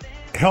why people.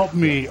 Help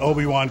Me,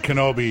 Obi-Wan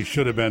Kenobi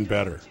should have been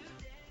better.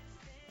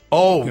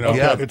 Oh,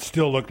 yeah. It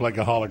still looked like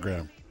a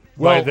hologram.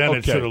 Well, By then, okay.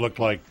 it should have looked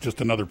like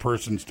just another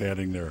person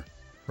standing there.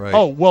 Right.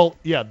 Oh, well,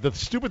 yeah, the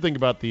stupid thing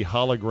about the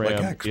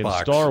hologram Like in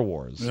Xbox. Star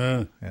Wars,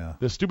 Yeah.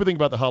 the stupid thing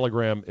about the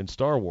hologram in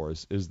Star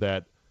Wars is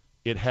that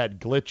it had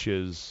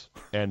glitches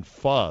and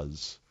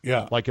fuzz,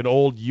 like an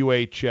old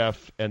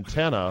UHF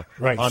antenna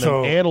on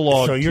an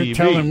analog So you're TV.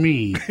 telling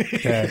me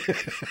that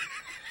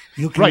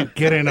you can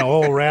get in an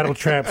old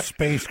rattletrap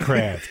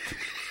spacecraft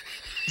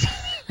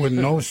with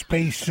no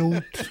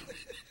spacesuit?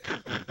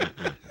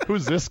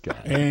 Who's this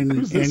guy?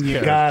 And you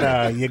got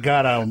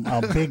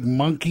a big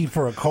monkey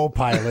for a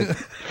co-pilot,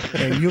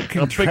 and you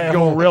can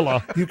travel. Big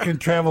gorilla. You can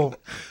travel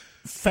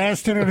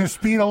faster than the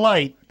speed of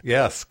light.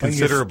 Yes,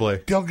 considerably.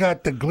 You still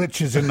got the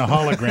glitches in the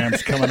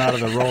holograms coming out of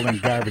the rolling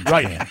garbage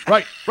can.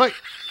 Right.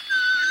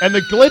 And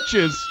the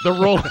glitches, the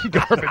rolling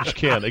garbage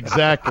can,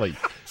 exactly.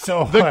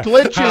 So the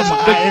glitches,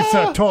 it's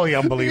a totally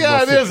unbelievable.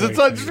 Yeah, it is.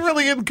 situation. It's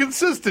really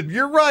inconsistent.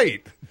 You're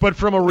right. But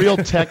from a real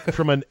tech,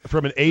 from an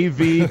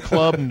AV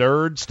club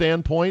nerd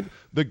standpoint,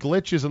 the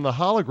glitches in the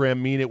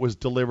hologram mean it was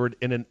delivered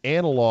in an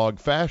analog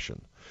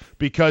fashion.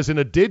 Because in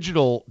a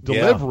digital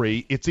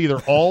delivery, it's either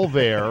all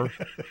there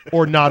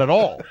or not at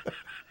all.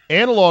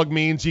 Analog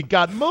means you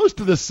got most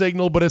of the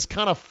signal, but it's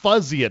kind of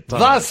fuzzy at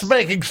times. Thus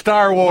making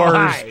Star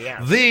Wars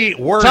the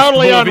worst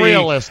totally movie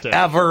unrealistic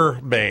ever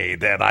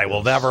made, and I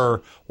will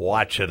never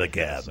watch it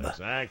again. That's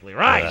exactly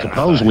right.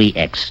 Suppose we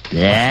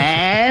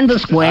extend the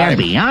square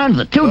beyond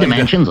the two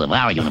dimensions of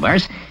our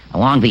universe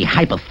along the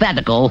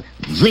hypothetical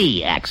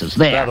z-axis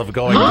there.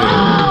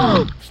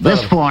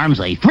 This forms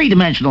a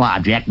three-dimensional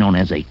object known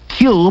as a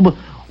cube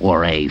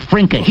or a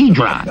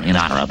frinkahedron in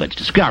honor of its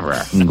discoverer.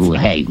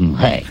 Hey.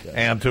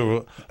 And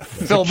to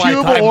fill a my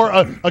cube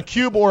time... a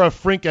cube or a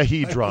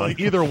frinkahedron,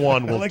 either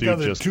one will do how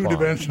the just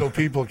two-dimensional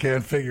people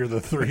can't figure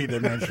the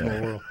three-dimensional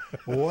world.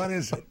 What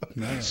is it?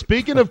 No.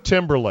 Speaking of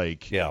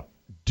Timberlake,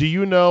 do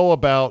you know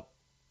about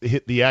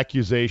the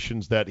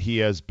accusations that he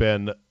has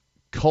been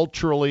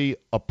culturally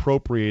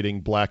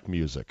appropriating black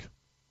music?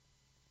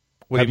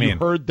 What do you mean?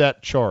 Have you heard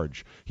that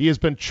charge? He has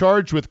been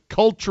charged with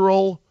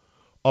cultural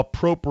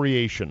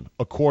appropriation,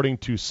 according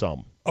to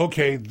some.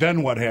 Okay,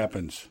 then what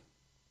happens?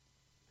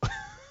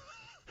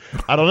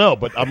 I don't know,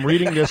 but I'm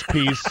reading this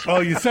piece.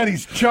 Oh, you said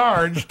he's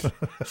charged,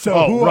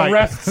 so who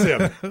arrests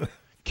him?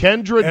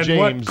 Kendra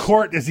James. What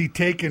court is he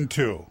taken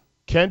to?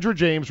 Kendra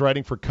James,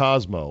 writing for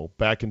Cosmo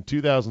back in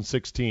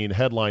 2016,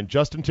 headline,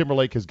 Justin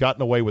Timberlake has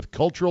gotten away with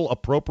cultural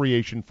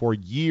appropriation for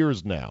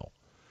years now.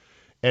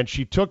 And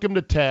she took him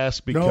to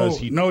task because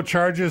no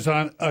charges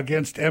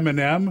against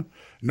Eminem,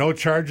 no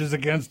charges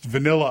against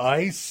Vanilla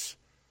Ice.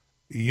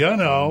 You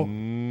know,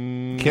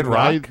 Kid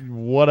Rock,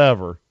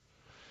 whatever.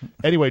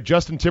 Anyway,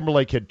 Justin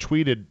Timberlake had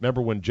tweeted.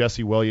 Remember when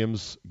Jesse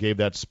Williams gave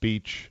that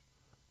speech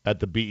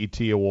at the BET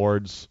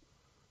Awards?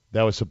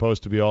 That was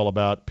supposed to be all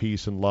about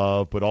peace and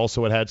love, but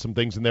also it had some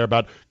things in there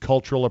about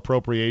cultural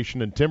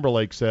appropriation. And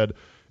Timberlake said,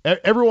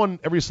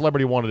 every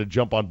celebrity wanted to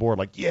jump on board,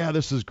 like, yeah,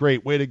 this is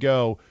great, way to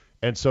go.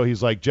 And so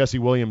he's like, Jesse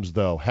Williams,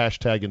 though,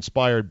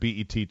 #inspired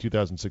BET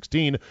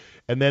 2016.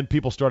 And then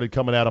people started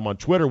coming at him on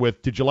Twitter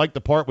with, did you like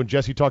the part when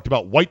Jesse talked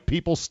about white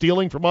people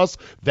stealing from us?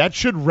 That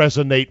should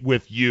resonate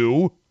with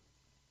you.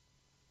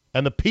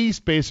 And the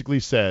piece basically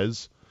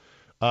says,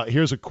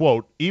 here's a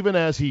quote, even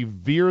as he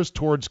veers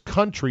towards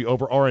country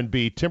over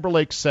R&B,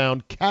 Timberlake's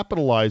sound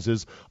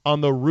capitalizes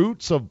on the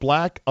roots of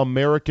black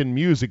American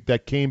music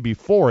that came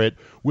before it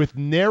with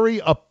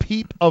nary a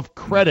peep of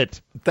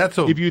credit. That's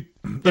a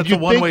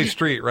one-way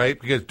street, right?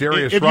 Because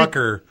Darius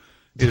Rucker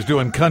is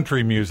doing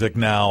country music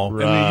now. And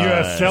the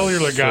U.S.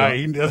 Cellular guy,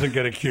 he doesn't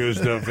get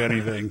accused of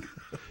anything.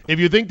 If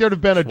you think there'd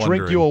have been a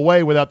Drink You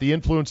Away without the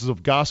influences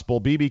of gospel,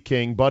 B.B.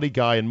 King, Buddy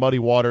Guy, and Muddy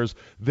Waters,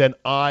 then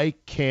I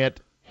can't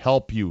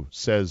help you,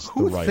 says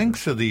the writer. Who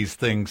thinks of these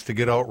things to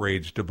get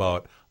outraged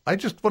about?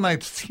 When I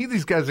see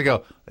these guys, I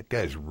go, that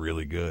guy's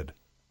really good.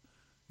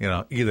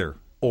 Either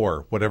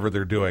or, whatever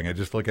they're doing. I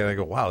just look at it and I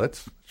go, wow,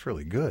 that's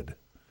really good.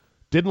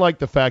 Didn't like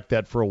the fact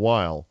that for a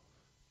while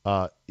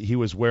he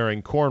was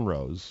wearing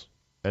cornrows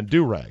and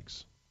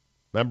do-rags.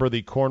 Remember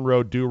the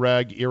cornrow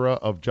do-rag era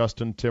of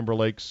Justin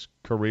Timberlake's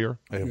career?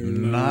 I have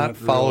not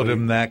followed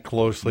him that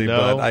closely,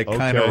 but I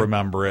kind of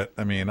remember it.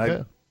 I mean,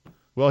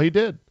 Well, he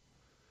did.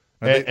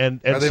 Are they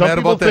mad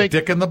about that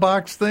dick in the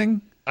box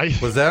thing?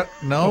 Was that?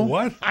 No?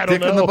 What? I don't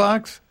know. Dick in the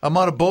box? I'm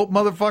on a boat,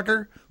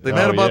 motherfucker? They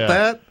mad about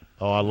that?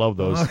 Oh, I love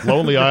those.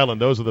 Lonely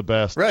Island, those are the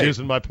best. Right. Jizz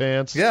in my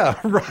pants. Yeah,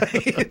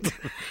 right.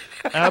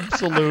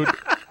 Absolute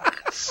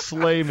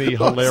slay me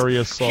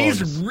hilarious songs.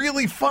 He's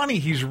really funny.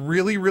 He's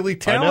really, really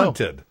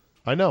talented.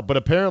 I know, but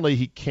apparently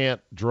he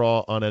can't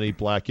draw on any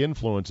black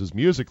influences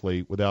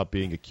musically without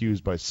being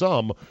accused by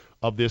some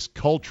of this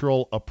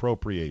cultural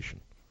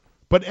appropriation.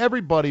 But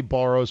everybody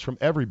borrows from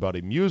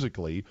everybody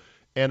musically,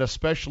 and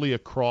especially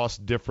across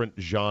different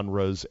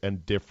genres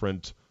and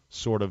different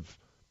sort of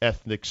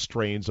ethnic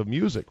strains of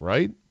music,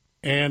 right?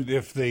 And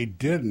if they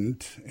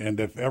didn't, and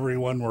if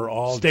everyone were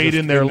all stayed just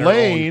in their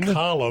lane, own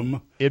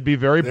column, it'd be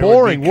very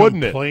boring,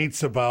 wouldn't it?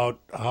 Complaints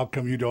about how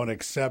come you don't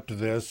accept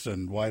this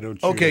and why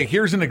don't you? Okay,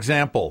 here's an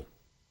example.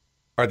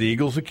 Are the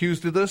Eagles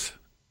accused of this?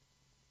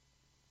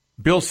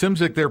 Bill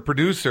Simzik, their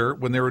producer,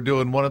 when they were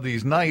doing one of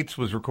these nights,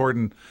 was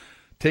recording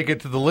Take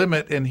It to the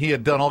Limit, and he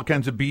had done all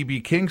kinds of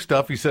B.B. King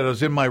stuff. He said, I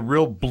was in my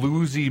real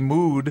bluesy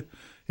mood.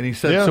 And he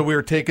said, so we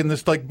were taking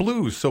this like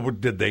blues. So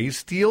did they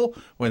steal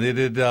when they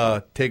did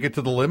Take It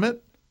to the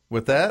Limit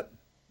with that?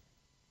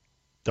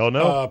 Don't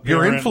know.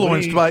 You're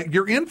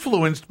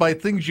influenced by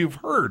things you've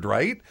heard,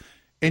 right?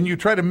 And you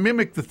try to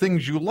mimic the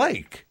things you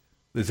like.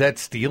 Is that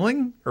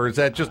stealing? Or is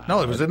that just,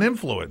 no, it was an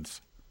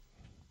influence.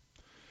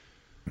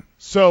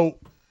 So,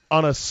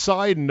 on a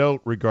side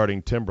note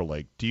regarding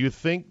Timberlake, do you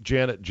think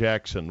Janet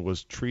Jackson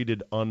was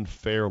treated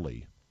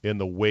unfairly in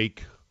the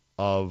wake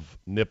of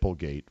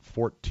Nipplegate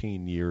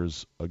 14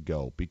 years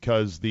ago?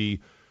 Because the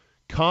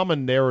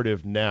common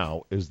narrative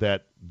now is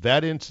that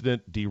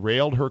incident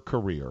derailed her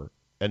career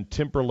and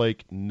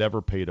Timberlake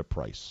never paid a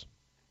price.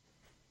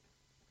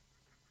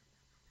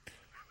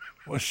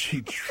 Was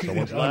she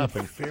treated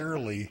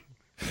unfairly?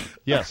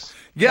 Yes.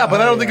 Yeah, but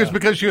I don't think it's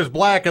because she was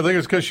black. I think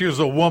it's because she was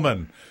a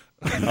woman.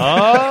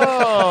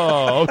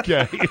 Oh,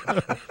 okay.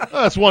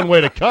 That's one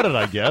way to cut it,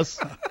 I guess.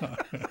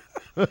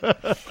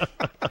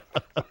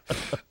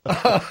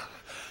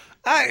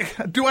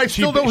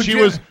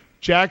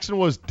 Jackson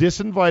was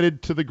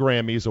disinvited to the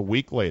Grammys a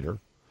week later,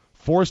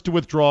 forced to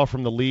withdraw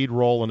from the lead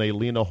role in a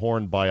Lena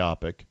Horne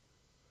biopic,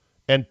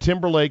 and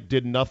Timberlake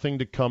did nothing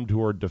to come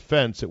to her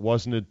defense. It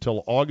wasn't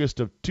until August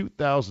of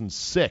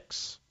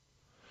 2006,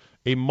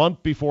 a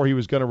month before he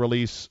was going to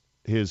release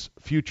his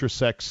Future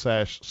Sex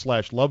 /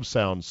 Love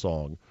Sound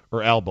song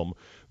or album,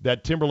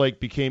 that Timberlake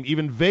became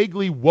even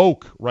vaguely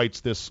woke,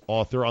 writes this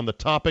author, on the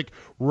topic,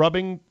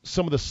 rubbing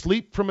some of the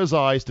sleep from his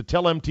eyes to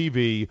tell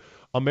MTV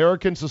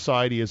American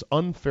society is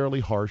unfairly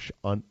harsh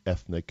on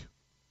ethnic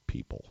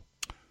people.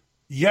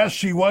 Yes,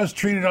 she was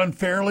treated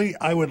unfairly.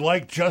 I would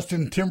like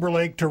Justin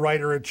Timberlake to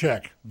write her a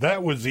check.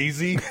 That was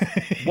easy.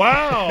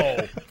 Wow.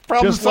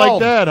 Problem Just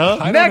solved. like that,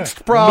 huh?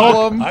 Next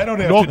problem. I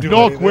don't have to do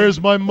anything. Where's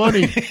my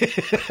money?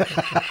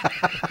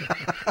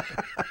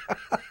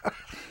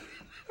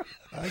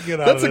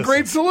 That's a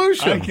great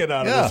solution. I get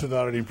out of this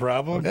without any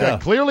problem. Okay.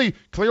 Yeah.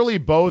 Clearly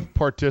both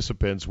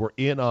participants were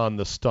in on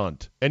the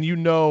stunt, and you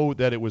know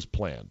that it was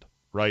planned,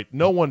 right?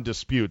 No one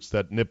disputes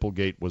that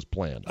Nipplegate was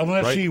planned.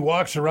 Unless she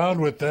walks around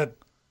with that,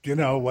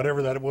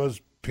 whatever that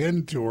was,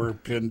 pinned to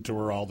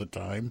her all the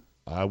time.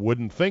 I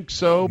wouldn't think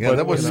so. Yeah, but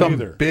that was some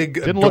big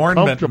didn't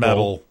adornment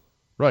medal.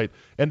 Right.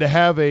 And to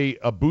have a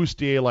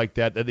bustier like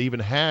that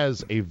even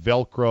has a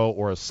Velcro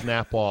or a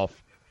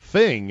snap-off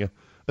thing,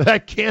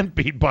 that can't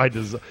be by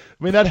design.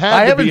 I mean, that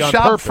had to be on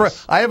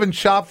purpose. I haven't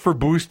shopped for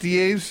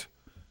bustiers,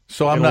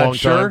 so I'm not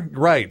sure.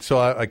 Right, so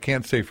I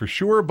can't say for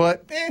sure,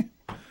 but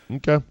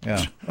Okay.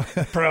 Yeah.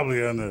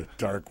 Probably on the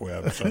dark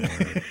web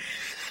somewhere.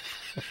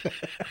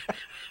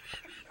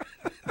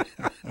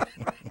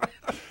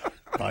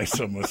 Buy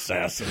some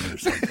assassin or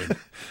something.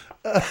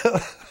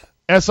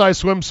 SI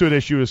swimsuit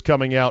issue is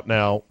coming out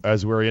now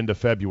as we're into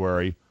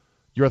February.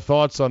 Your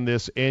thoughts on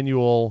this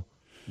annual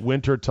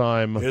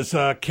wintertime Is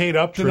Kate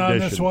Upton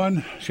tradition? on this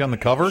one? Is she on the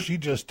cover? She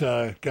just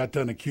got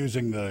done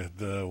accusing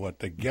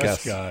the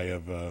guest guy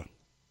of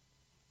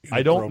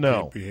I don't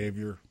know.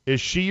 behavior. Is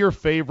she your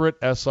favorite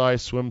SI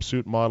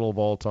swimsuit model of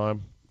all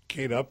time?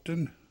 Kate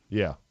Upton?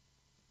 Yeah.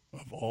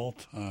 Of all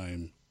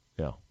time.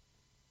 Yeah.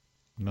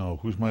 No,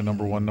 who's my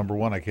number one?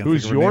 I can't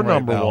Who's think of her your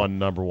name right now.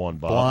 number one,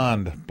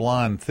 Bob?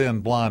 Blonde, thin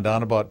blonde,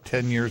 on about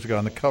 10 years ago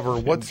on the cover.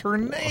 What's her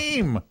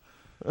name?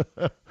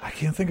 I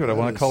can't think of it. I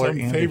want to call her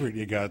Andy. Favorite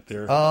you got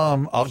there?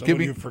 I'll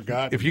give you.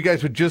 Forgot. If you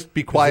guys would just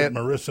be quiet.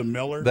 Marissa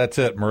Miller. That's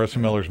it. Marissa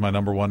Miller's my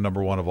number one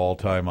of all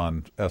time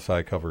on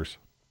SI covers.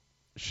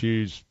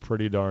 She's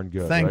pretty darn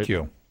good. Thank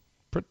you.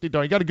 Pretty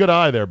darn. You got a good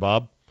eye there,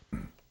 Bob.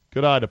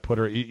 Good eye to put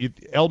her.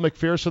 Elle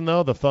McPherson,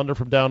 though, the Thunder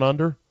from Down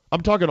Under.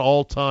 I'm talking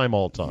all time.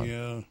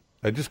 Yeah.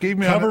 I just gave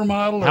me cover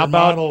model. How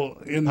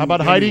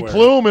about Heidi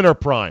Klum in her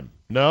prime?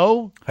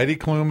 No. Heidi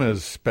Klum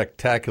is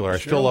spectacular. I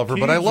still love her,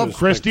 but I love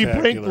Christy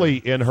Brinkley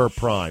in her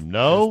prime.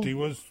 No. Christy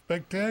was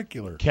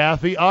spectacular.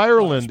 Kathy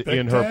Ireland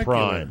in her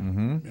prime.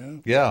 Mm-hmm.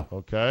 Yeah.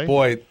 Okay.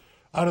 Boy,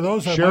 out of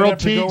those, Cheryl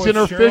Tiegs in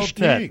her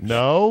fishnet.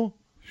 No.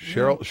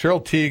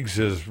 Cheryl Tiegs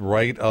is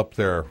right up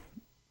there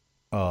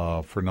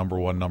for number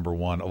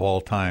one of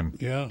all time.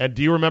 Yeah. And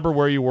do you remember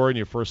where you were when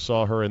you first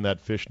saw her in that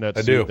fishnet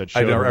suit? I do. That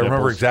showed her I remember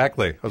nipples?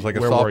 exactly. I was like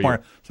a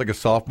sophomore. It's like a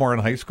sophomore in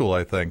high school,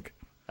 I think.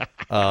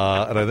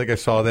 And I think I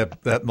saw that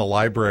in the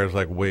library. I was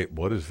like, "Wait,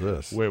 what is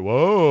this?" Wait,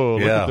 whoa!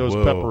 Look at those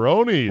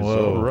pepperonis.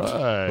 Whoa. All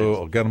right.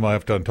 Oh, I'm gonna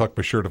have to untuck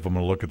my shirt if I'm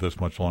gonna look at this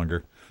much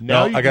longer.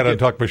 Now I got to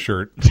untuck my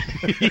shirt.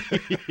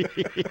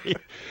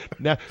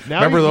 now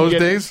remember those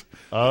days?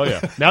 Oh yeah.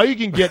 Now you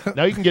can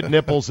get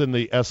nipples in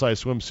the SI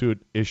swimsuit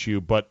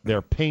issue, but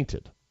they're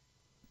painted.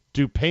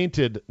 Do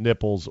painted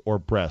nipples or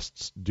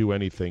breasts do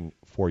anything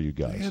for you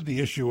guys? They had the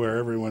issue where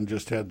everyone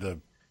just had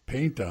the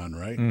paint on,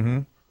 right?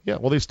 Mm-hmm. Yeah,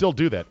 well, they still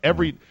do that.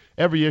 Every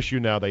issue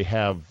now they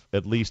have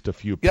at least a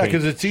few. Yeah,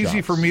 because it's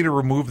easy for me to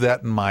remove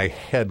that in my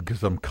head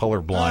because I'm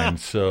colorblind.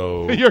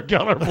 So you're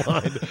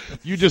colorblind.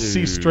 You just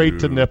see straight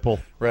to nipple.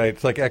 Right.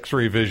 It's like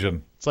X-ray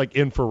vision. It's like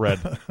infrared.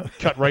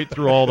 Cut right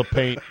through all the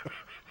paint.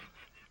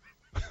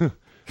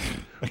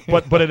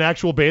 But an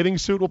actual bathing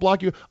suit will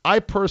block you. I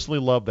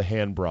personally love the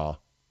hand bra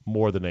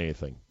more than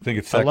anything. Think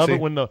it's sexy? I love it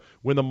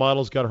when the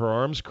model's got her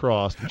arms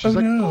crossed and she's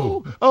I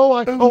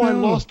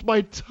lost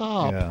my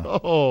top. Yeah.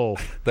 Oh,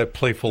 that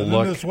playful and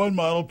look. Then this one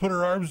model put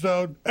her arms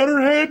down and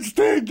her head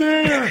stayed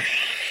there.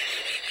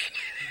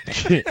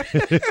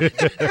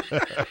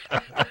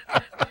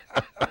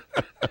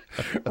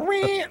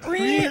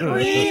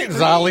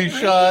 Zolly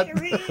shot.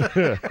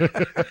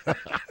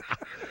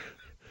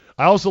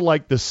 I also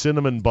like the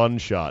cinnamon bun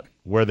shot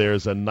where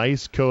there's a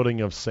nice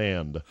coating of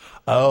sand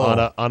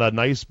on a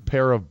nice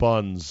pair of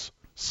buns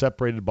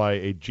separated by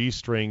a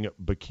G-string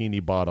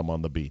bikini bottom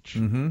on the beach.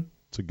 Mm-hmm.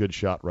 It's a good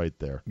shot right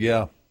there.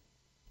 Yeah.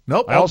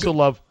 Nope. I also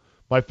love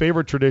my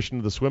favorite tradition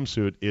of the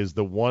swimsuit is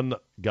the one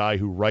guy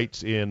who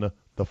writes in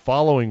the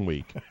following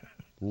week,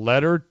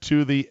 letter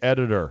to the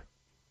editor,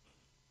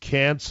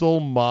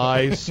 cancel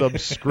my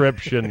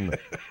subscription.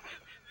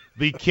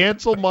 The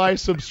cancel my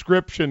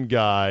subscription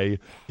guy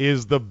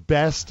is the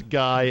best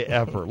guy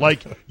ever.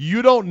 Like,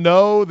 you don't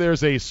know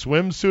there's a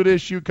swimsuit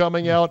issue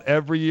coming out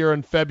every year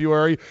in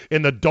February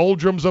in the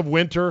doldrums of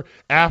winter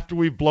after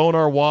we've blown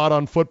our wad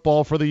on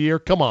football for the year?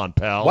 Come on,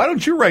 pal. Why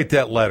don't you write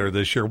that letter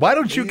this year? Why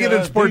don't you get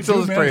in Sports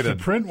Illustrated?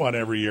 To print one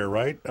every year,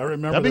 right? I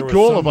remember that'd be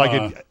cool if I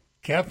could.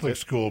 Catholic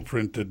school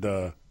printed,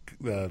 wrote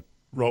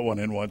one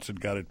in once and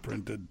got it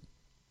printed.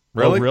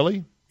 Really? Oh,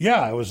 really?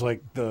 Yeah, it was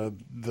like the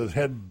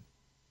head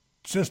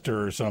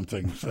sister or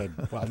something said,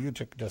 well, you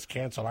just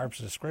cancel our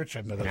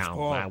subscription to the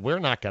school. We're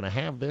not going to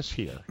have this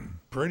here.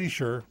 Pretty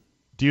sure.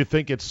 Do you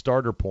think it's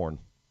starter porn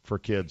for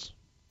kids?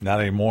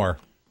 Not anymore.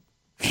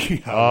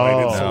 It's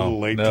a little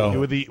late.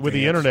 With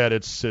the internet,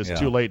 it's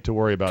too late to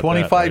worry about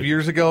 25 that, right?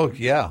 years ago,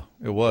 yeah,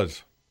 it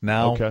was.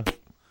 Now, okay. I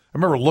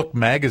remember Look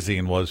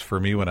magazine was for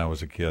me when I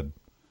was a kid.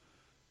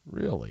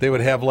 Really? They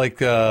would have like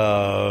they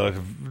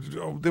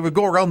would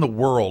go around the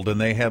world, and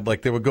they had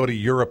like they would go to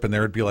Europe, and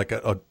there would be like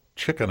a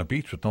chick on a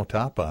beach with no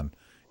top on,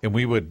 and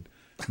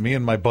me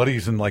and my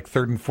buddies in like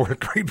third and fourth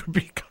grade would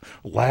be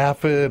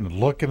laughing and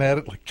looking at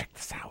it like, check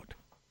this out.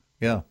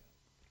 Yeah.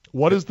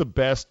 What is the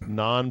best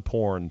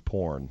non-porn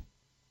porn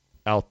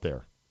out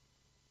there?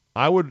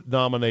 I would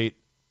nominate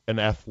an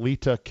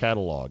Athleta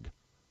catalog.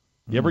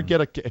 You ever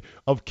get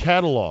of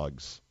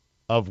catalogs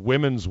of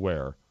women's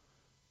wear?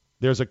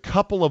 There's a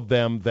couple of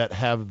them that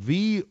have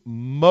the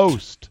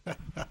most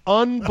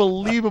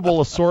unbelievable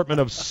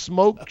assortment of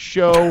smoke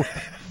show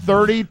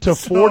 30 to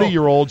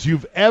 40-year-olds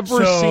you've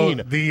ever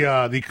seen.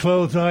 The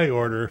clothes I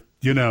order,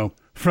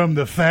 from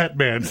the Fat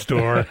Man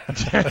store,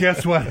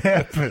 guess what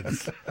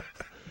happens?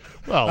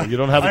 Well, you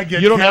don't have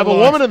a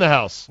woman in the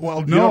house.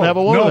 Well, no, you don't have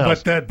a woman in the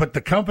house. But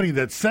the company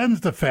that sends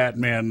the Fat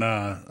Man,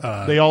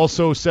 they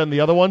also send the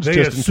other ones they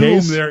just in assume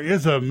case. There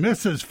is a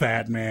Mrs.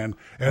 Fat Man,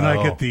 and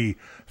I get the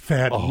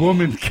Fat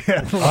Woman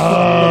catalog.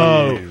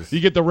 Oh, you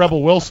get the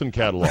Rebel Wilson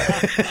catalog.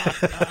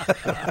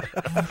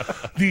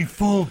 The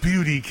full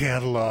beauty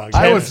catalog.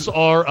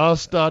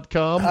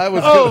 SRUs.com. That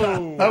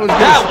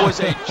was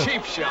a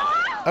cheap shot.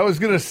 I was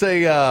going to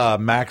say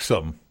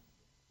Maxim.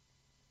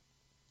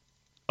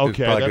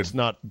 Okay, that's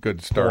not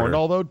good starter. Porn,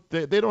 although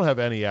they don't have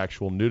any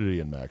actual nudity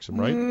in Maxim,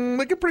 right?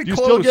 They get pretty Do you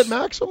close. still get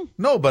Maxim?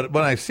 No, but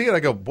when I see it, I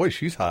go, boy,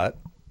 she's hot.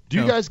 Do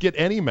you guys get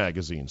any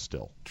magazines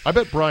still? I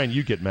bet, Brian,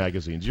 you get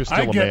magazines. You're still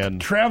I a get man.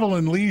 Travel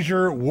and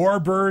Leisure,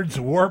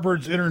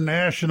 Warbirds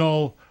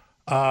International,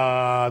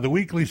 The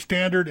Weekly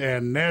Standard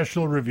and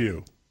National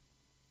Review.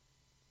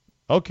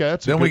 Okay,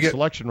 that's a good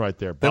selection right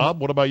there.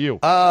 Bob, what about you?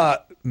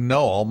 No,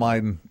 all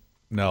mine,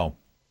 no.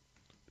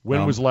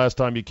 When was the last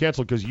time you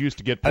canceled? Because you used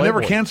to get Playboy. I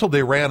never canceled.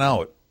 They ran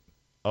out.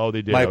 Oh,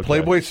 they did. My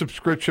Playboy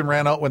subscription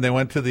ran out when they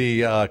went to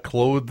the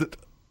clothed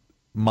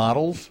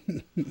models.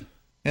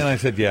 And I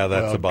said, yeah,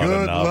 that's about enough.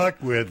 Good luck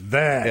with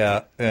that.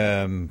 Yeah,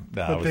 and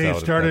but they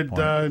started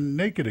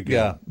naked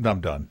again. Yeah,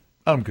 I'm done.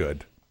 I'm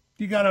good.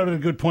 You got out at a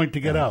good point to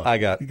get out.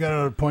 You got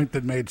out at a point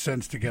that made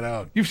sense to get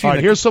out. You've seen. All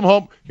right, here's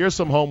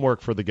some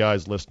homework for the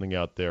guys listening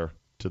out there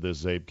to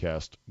this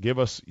CzabeCast. Give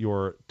us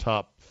your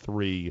top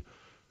 3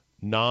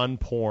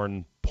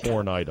 non-porn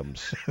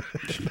items,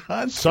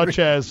 such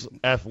as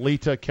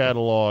Athleta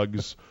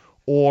catalogs,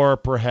 or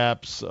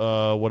perhaps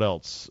what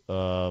else?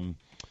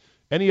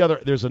 Any other?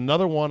 There's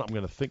another one. I'm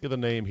going to think of the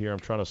name here. I'm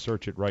trying to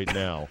search it right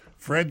now.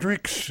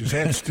 Fredericks, is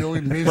that still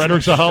in business?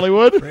 Fredericks of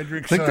Hollywood?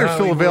 Fredericks I think they're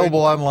still available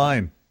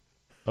online.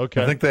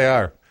 Okay. I think they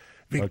are.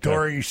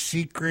 Victoria's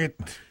Secret.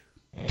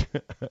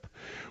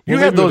 You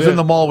had those in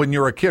the mall when you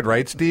were a kid,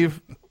 right,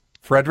 Steve?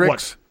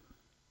 Fredericks?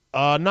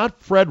 Not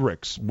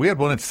Fredericks. We had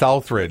one at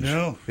Southridge.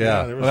 No.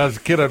 Yeah. When I was a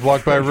kid, I'd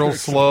walk by real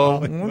slow.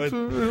 What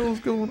the hell's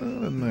going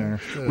on in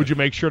there? Would you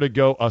make sure to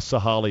go?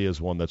 Sahali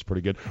is one that's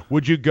pretty good.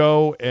 Would you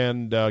go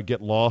and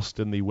get lost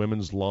in the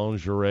women's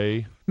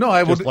lingerie? No,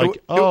 I would. What's going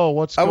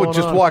on? I would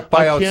just walk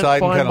by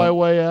outside can't find and kind of. my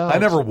way out. I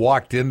never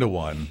walked into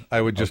one.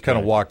 I would just kind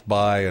of walk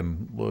by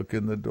and look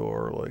in the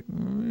door, like.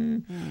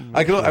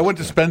 I went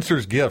to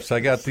Spencer's Gifts.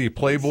 I got the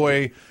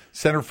Playboy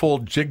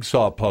centerfold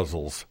jigsaw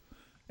puzzles.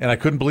 And I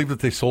couldn't believe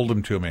that they sold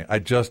them to me. I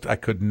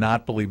could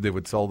not believe they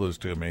would sell those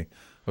to me. I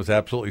was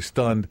absolutely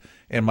stunned.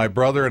 And my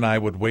brother and I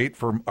would wait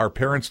for our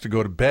parents to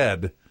go to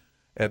bed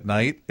at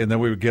night, and then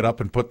we would get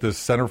up and put this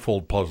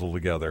centerfold puzzle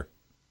together.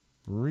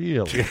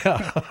 Really?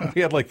 Yeah.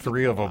 We had like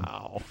 3 of them.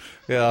 Wow.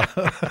 Yeah.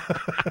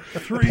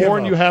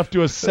 Porn you have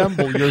to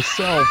assemble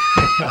yourself.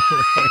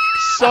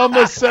 Some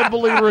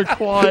assembly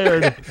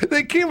required.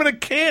 They came in a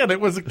can.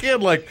 It was a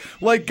can like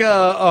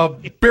a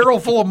barrel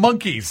full of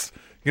monkeys.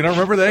 You know,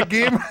 remember that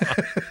game?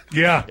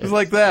 Yeah. It was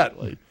like that.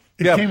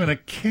 It came in a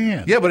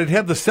can. Yeah, but it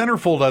had the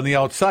centerfold on the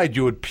outside.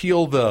 You would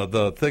peel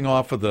the thing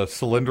off of the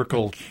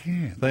cylindrical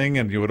thing,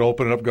 and you would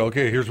open it up and go,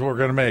 okay, here's what we're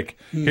going to make.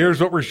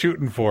 Here's what we're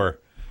shooting for.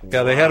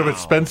 Yeah, they had them at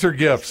Spencer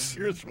Gifts.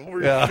 Here's what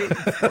we're shooting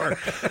for.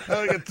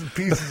 I'll get the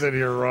pieces in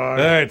here wrong.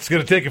 All right, it's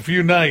going to take a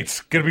few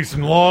nights. Going to be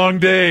some long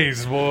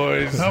days,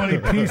 boys. How many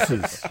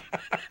pieces?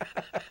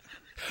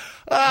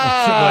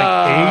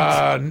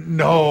 Like 8?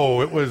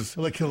 No, it was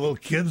like a little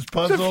kid's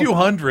puzzle. It's a few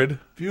hundred.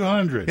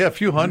 Yeah, a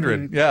few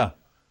hundred. Yeah.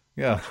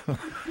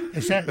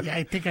 Is that?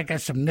 I think I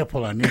got some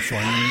nipple on this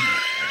one.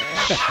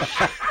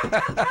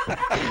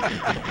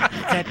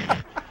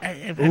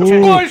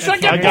 Boys, I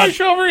got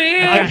push over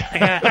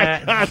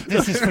here.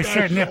 This is for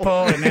sure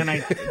nipple, and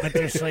then but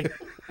there's like,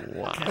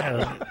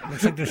 wow,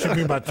 looks like there should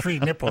be about 3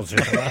 nipples.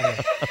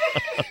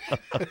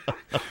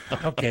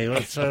 Okay,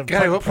 let's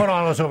put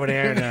all those over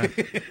there. All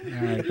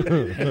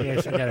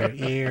right, I got an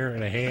ear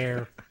and a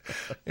hair.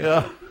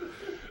 Yeah.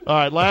 All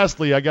right,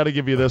 lastly, I got to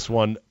give you this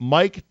one.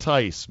 Mike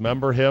Tice,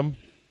 remember him?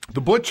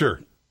 The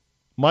Butcher.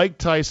 Mike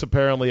Tice,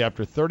 apparently,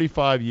 after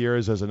 35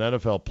 years as an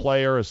NFL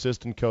player,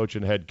 assistant coach,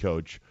 and head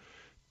coach,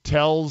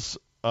 tells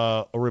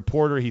a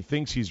reporter he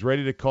thinks he's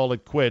ready to call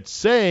it quits,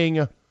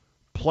 saying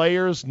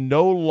players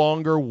no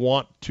longer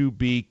want to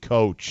be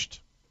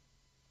coached.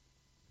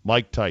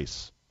 Mike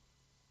Tice.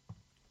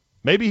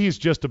 Maybe he's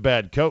just a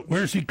bad coach.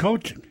 Where's he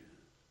coaching?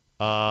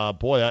 I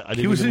didn't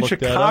He was even in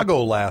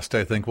Chicago last,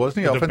 I think,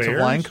 wasn't he? Offensive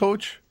line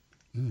coach?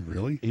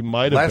 Really? He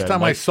might have last been.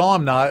 time I saw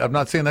him, I'm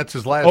not saying that's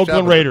his last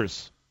Oakland job.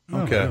 Raiders.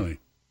 Okay. Oh, really?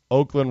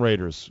 Oakland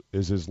Raiders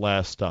is his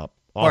last stop.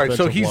 All right,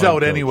 so he's out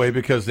coach. Anyway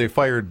because they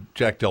fired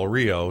Jack Del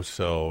Rio,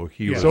 so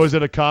he was... So is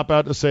it a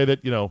cop-out to say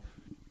that,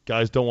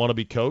 guys don't want to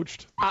be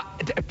coached?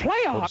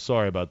 Playoff. Oh,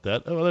 sorry about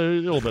that. A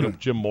little bit of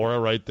Jim Mora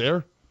right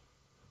there.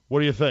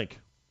 What do you think?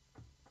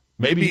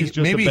 Maybe he's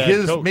just a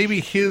bad coach. Maybe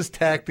his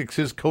tactics,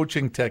 his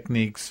coaching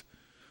techniques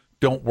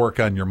don't work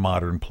on your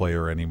modern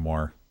player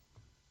anymore.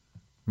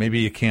 Maybe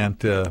you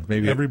can't.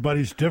 Maybe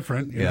everybody's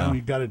different. You know,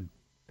 you got a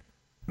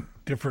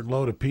different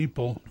load of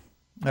people.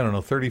 I don't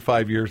know.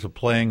 35 years of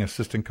playing,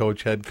 assistant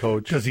coach, head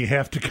coach. Does he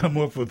have to come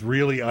up with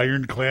really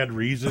ironclad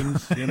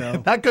reasons?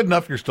 Not good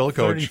enough. You're still a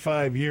coach.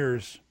 35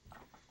 years.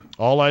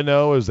 All I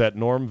know is that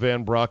Norm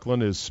Van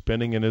Brocklin is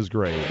spinning in his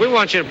grave. We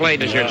want you to play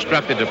as you're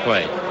instructed to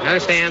play.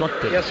 Understand?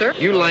 Instructed. Yes, sir.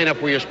 You line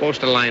up where you're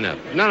supposed to line up.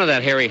 None of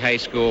that Harry High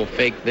School,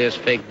 fake this,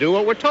 fake do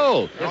what we're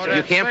told.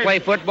 You can't play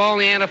football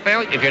in the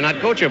NFL if you're not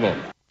coachable.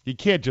 You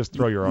can't just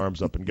throw your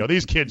arms up and go.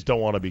 These kids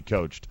don't want to be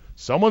coached.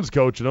 Someone's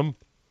coaching them,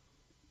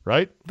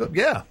 right?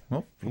 Yeah.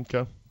 Well,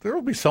 okay. There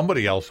will be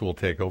somebody else who will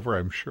take over,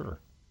 I'm sure.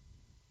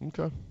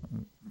 Okay.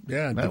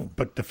 Yeah,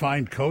 but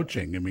define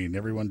coaching. I mean,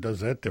 everyone does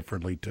that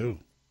differently too.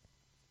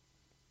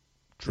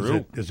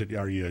 True.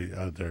 Are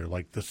you there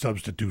like the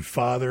substitute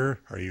father?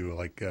 Are you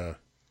like a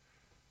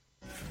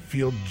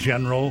field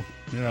general?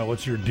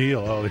 What's your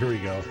deal? Oh, here we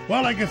go.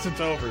 Well, I guess it's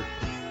over.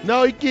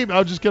 No, you keep. I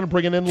was just going to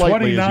bring it in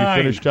lightly as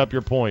you finished up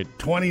your point.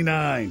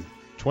 29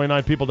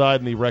 people died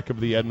in the wreck of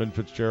the Edmund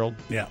Fitzgerald.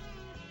 Yeah.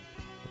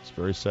 It's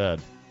very sad.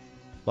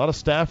 A lot of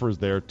staffers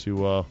there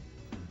to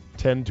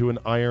tend to an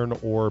iron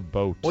ore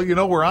boat. Well,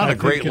 we're on a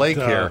great lake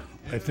here.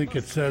 I think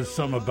it says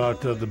something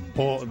about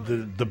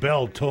the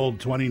bell tolled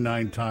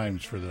 29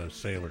 times for the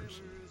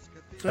sailors.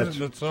 That's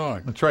the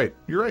song. That's right.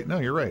 You're right. No,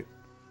 you're right.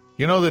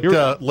 You know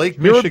that Lake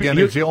Michigan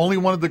is the only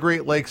one of the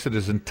Great Lakes that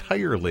is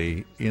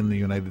entirely in the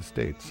United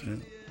States. Yeah.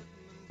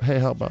 Hey,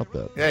 how about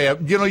that? Yeah.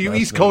 You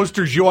East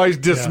Coasters, you always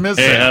dismiss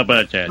it. Hey, how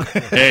about that?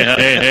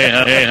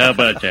 Hey, how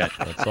about that?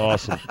 That's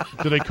awesome.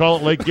 Do they call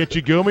it Lake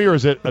Gitchagumi, or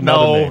is it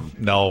another name?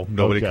 No,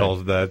 nobody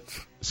calls it that.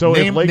 So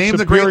name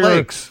the Great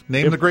Lakes.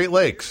 Name the Great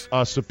Lakes.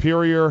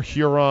 Superior,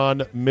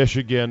 Huron,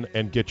 Michigan,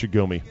 and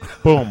Gitchagumi.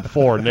 Boom,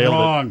 4. Nailed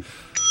Wrong. it.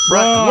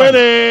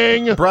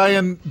 Winning!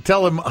 Brian,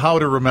 tell him how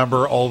to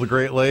remember all the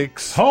Great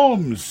Lakes.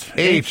 Holmes.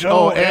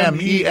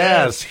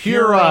 Homes.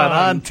 Huron,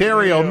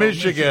 Ontario,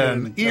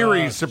 Michigan.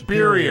 Erie,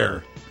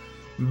 Superior.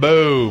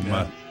 Boom.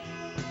 Yeah.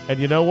 And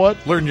you know what?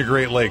 Learn your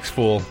Great Lakes,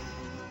 fool.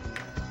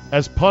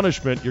 As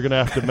punishment, you're going to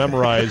have to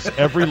memorize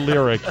every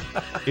lyric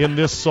in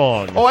this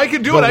song. Oh, I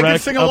can do it. I can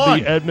sing along.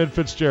 The Edmund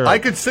Fitzgerald. I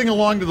could sing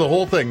along to the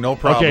whole thing, no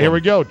problem. Okay, here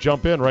we go.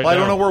 Jump in right now. I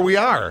don't know where we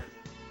are.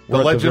 The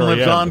legend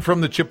lives on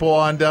from the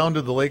Chippewa on down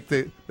to the lake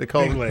they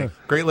call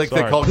Great Lake.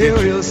 They call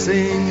Imperial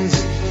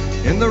sings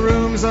in the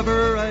rooms of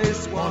her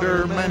ice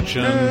water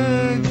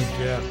mansion.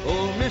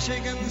 Old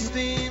Michigan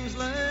steams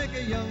like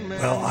a young man.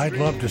 Well, I'd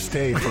love to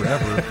stay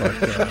forever,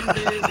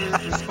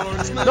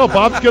 but no,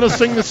 Bob's going to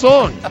sing the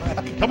song.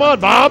 Come on,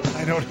 Bob.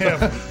 I don't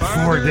have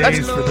 4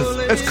 days for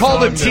this. It's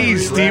called a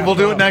tease, Steve. We'll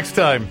do it next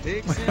time.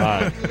 All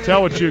right.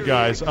 Tell what you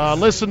guys.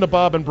 Listen to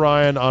Bob and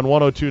Brian on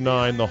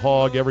 102.9 The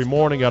Hog every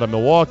morning out of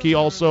Milwaukee.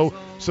 Also,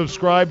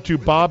 subscribe to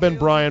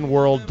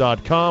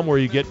bobandbrianworld.com where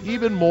you get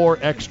even more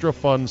extra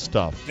fun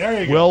stuff.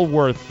 There you go. Well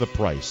worth the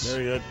price.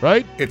 Very good.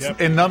 Right?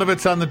 And none of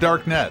it's on the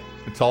dark net.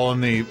 It's all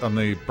on the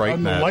bright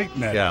net. On the light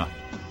net. Yeah.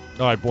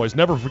 All right, boys.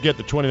 Never forget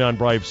the 29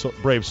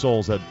 brave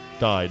souls that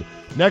died.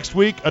 Next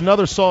week,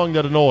 another song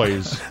that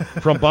annoys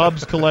from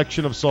Bob's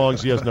collection of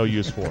songs he has no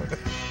use for.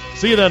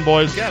 See you then,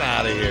 boys. Get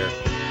out of here.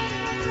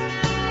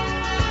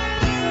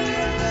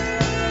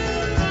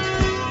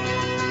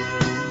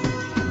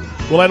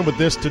 We'll end with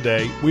this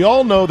today. We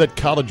all know that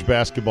college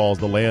basketball is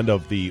the land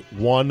of the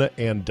one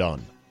and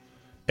done.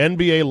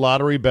 NBA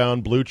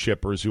lottery-bound blue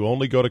chippers who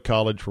only go to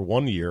college for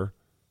 1 year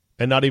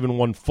and not even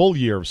 1 full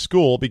year of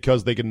school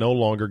because they can no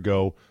longer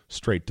go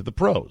straight to the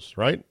pros,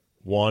 right?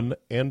 One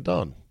and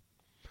done.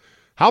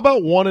 How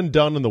about one and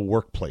done in the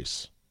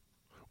workplace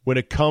when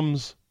it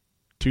comes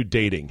to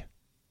dating?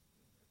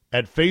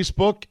 At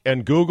Facebook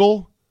and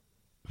Google,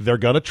 they're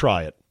going to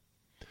try it.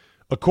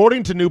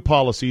 According to new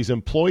policies,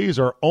 employees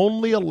are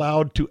only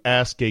allowed to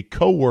ask a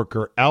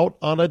coworker out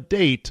on a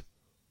date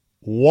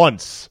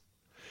once.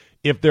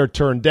 If they're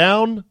turned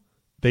down,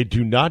 they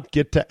do not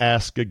get to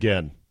ask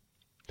again.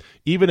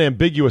 Even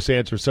ambiguous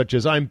answers such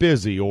as I'm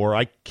busy or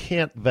I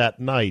can't that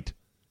night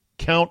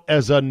count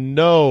as a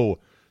no,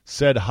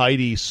 said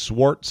Heidi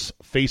Swartz,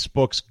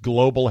 Facebook's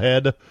global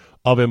head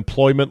of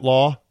employment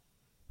law.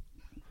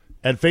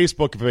 At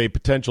Facebook, if a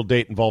potential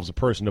date involves a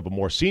person of a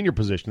more senior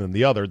position than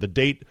the other, the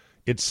date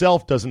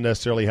itself doesn't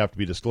necessarily have to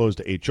be disclosed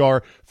to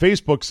HR.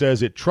 Facebook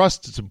says it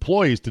trusts its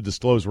employees to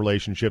disclose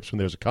relationships when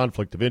there's a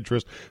conflict of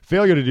interest.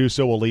 Failure to do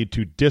so will lead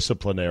to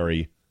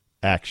disciplinary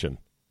action.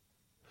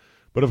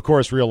 But, of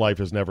course, real life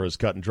is never as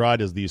cut and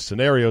dried as these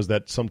scenarios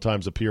that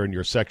sometimes appear in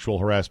your sexual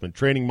harassment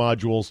training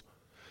modules,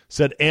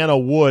 said Anna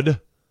Wood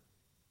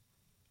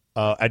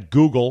at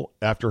Google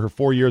after her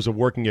 4 years of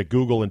working at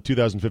Google in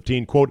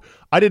 2015. Quote,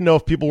 I didn't know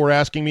if people were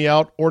asking me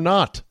out or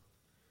not.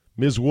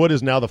 Ms. Wood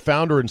is now the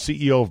founder and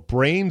CEO of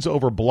Brains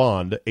Over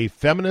Blonde, a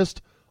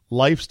feminist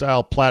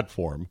lifestyle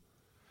platform,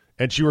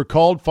 and she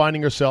recalled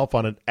finding herself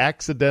on an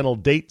accidental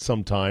date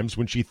sometimes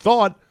when she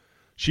thought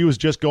she was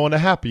just going to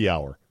happy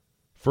hour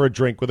for a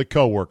drink with a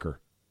coworker,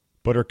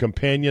 but her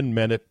companion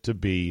meant it to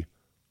be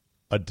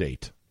a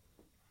date.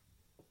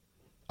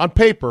 On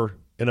paper,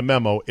 in a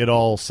memo, it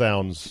all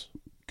sounds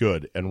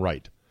good and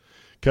right,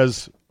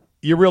 because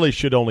you really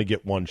should only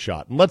get one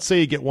shot. And let's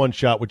say you get one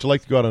shot. Would you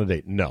like to go out on a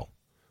date? No.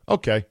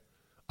 Okay,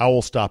 I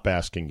will stop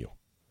asking you.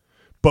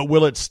 But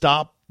will it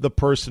stop the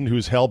person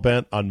who's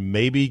hell-bent on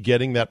maybe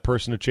getting that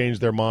person to change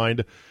their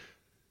mind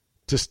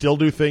to still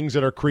do things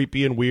that are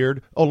creepy and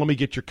weird? Oh, let me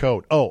get your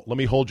coat. Oh, let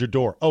me hold your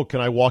door. Oh,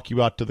 can I walk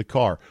you out to the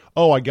car?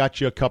 Oh, I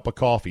got you a cup of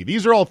coffee.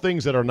 These are all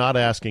things that are not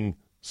asking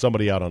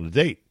somebody out on a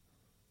date,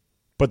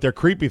 but they're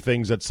creepy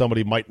things that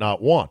somebody might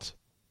not want.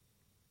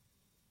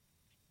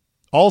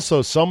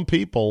 Also, some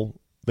people,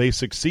 they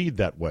succeed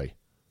that way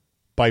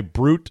by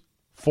brute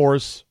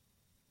force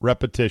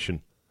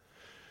repetition.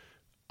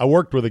 I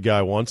worked with a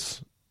guy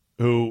once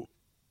who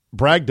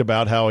bragged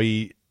about how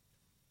he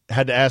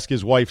had to ask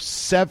his wife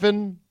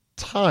 7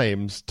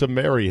 times to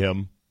marry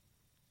him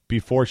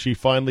before she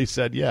finally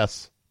said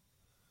yes.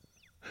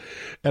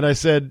 And I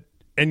said,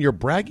 and you're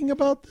bragging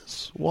about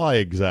this? Why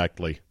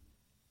exactly?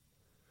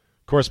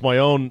 Of course, my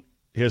own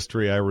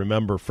history, I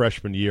remember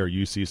freshman year,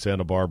 UC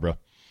Santa Barbara,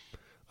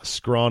 a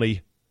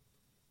scrawny,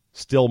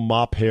 still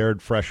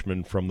mop-haired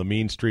freshman from the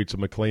mean streets of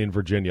McLean,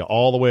 Virginia,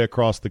 all the way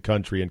across the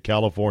country in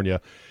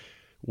California,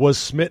 was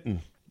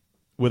smitten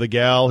with a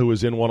gal who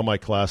was in one of my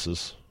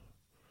classes,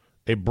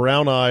 a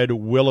brown-eyed,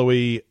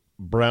 willowy,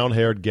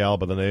 brown-haired gal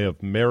by the name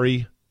of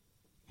Mary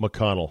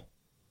McConnell,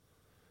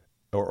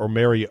 or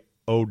Mary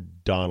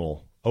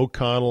O'Donnell.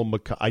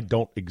 I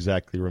don't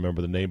exactly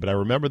remember the name, but I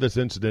remember this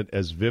incident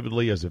as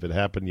vividly as if it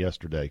happened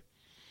yesterday.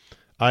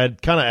 I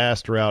had kind of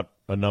asked her out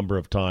a number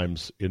of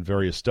times in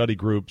various study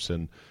groups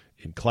and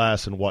in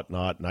class and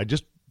whatnot, and I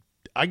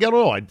don't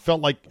know. I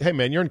felt like, hey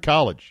man, you're in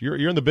college, you're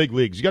in the big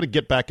leagues. You got to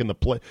get back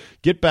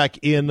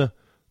in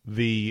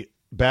the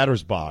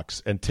batter's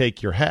box and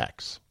take your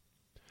hacks.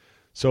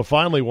 So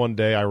finally, one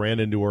day, I ran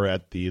into her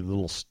at the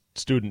little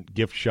student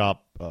gift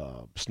shop,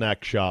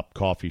 snack shop,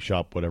 coffee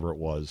shop, whatever it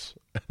was.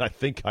 And I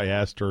think I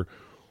asked her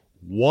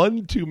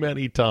one too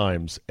many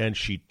times, and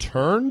she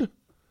turned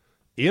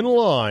in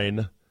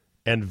line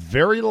and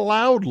very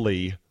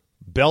loudly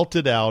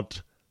belted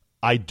out,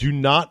 "I do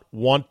not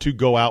want to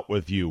go out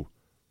with you.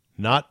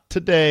 Not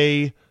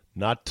today,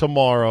 not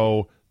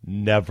tomorrow,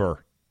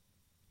 never."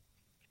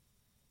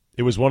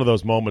 It was one of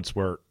those moments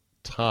where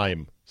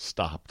time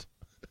stopped.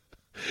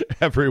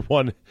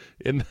 Everyone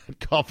in that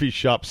coffee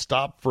shop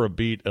stopped for a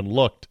beat and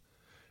looked.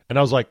 And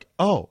I was like,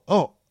 oh,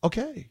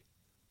 okay.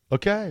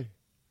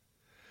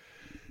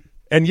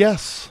 And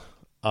yes,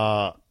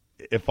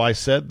 if I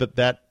said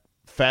that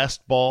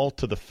fastball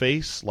to the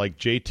face like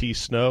JT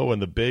Snow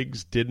and the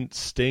Bigs didn't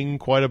sting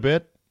quite a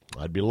bit,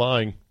 I'd be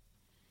lying.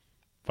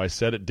 If I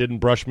said it didn't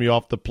brush me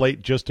off the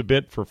plate just a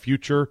bit for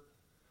future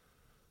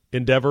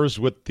endeavors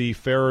with the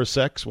fairer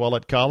sex while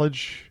at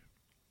college,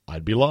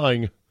 I'd be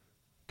lying,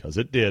 because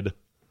it did.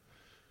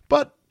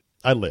 But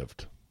I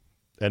lived,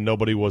 and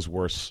nobody was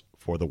worse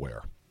for the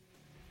wear.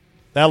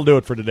 That'll do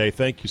it for today.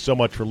 Thank you so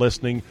much for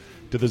listening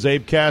to the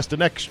CzabeCast,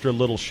 an extra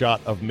little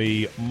shot of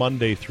me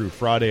Monday through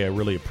Friday. I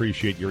really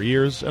appreciate your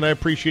ears, and I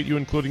appreciate you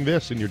including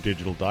this in your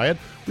digital diet.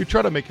 We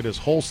try to make it as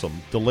wholesome,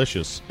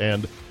 delicious,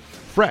 and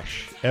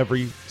fresh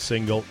every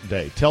single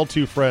day. Tell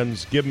two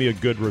friends, give me a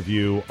good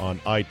review on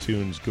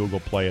iTunes, Google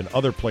Play, and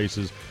other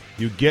places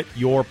you get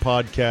your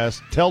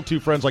podcast. Tell two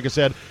friends, like I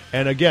said,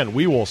 and again,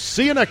 we will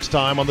see you next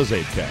time on the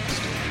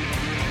CzabeCast.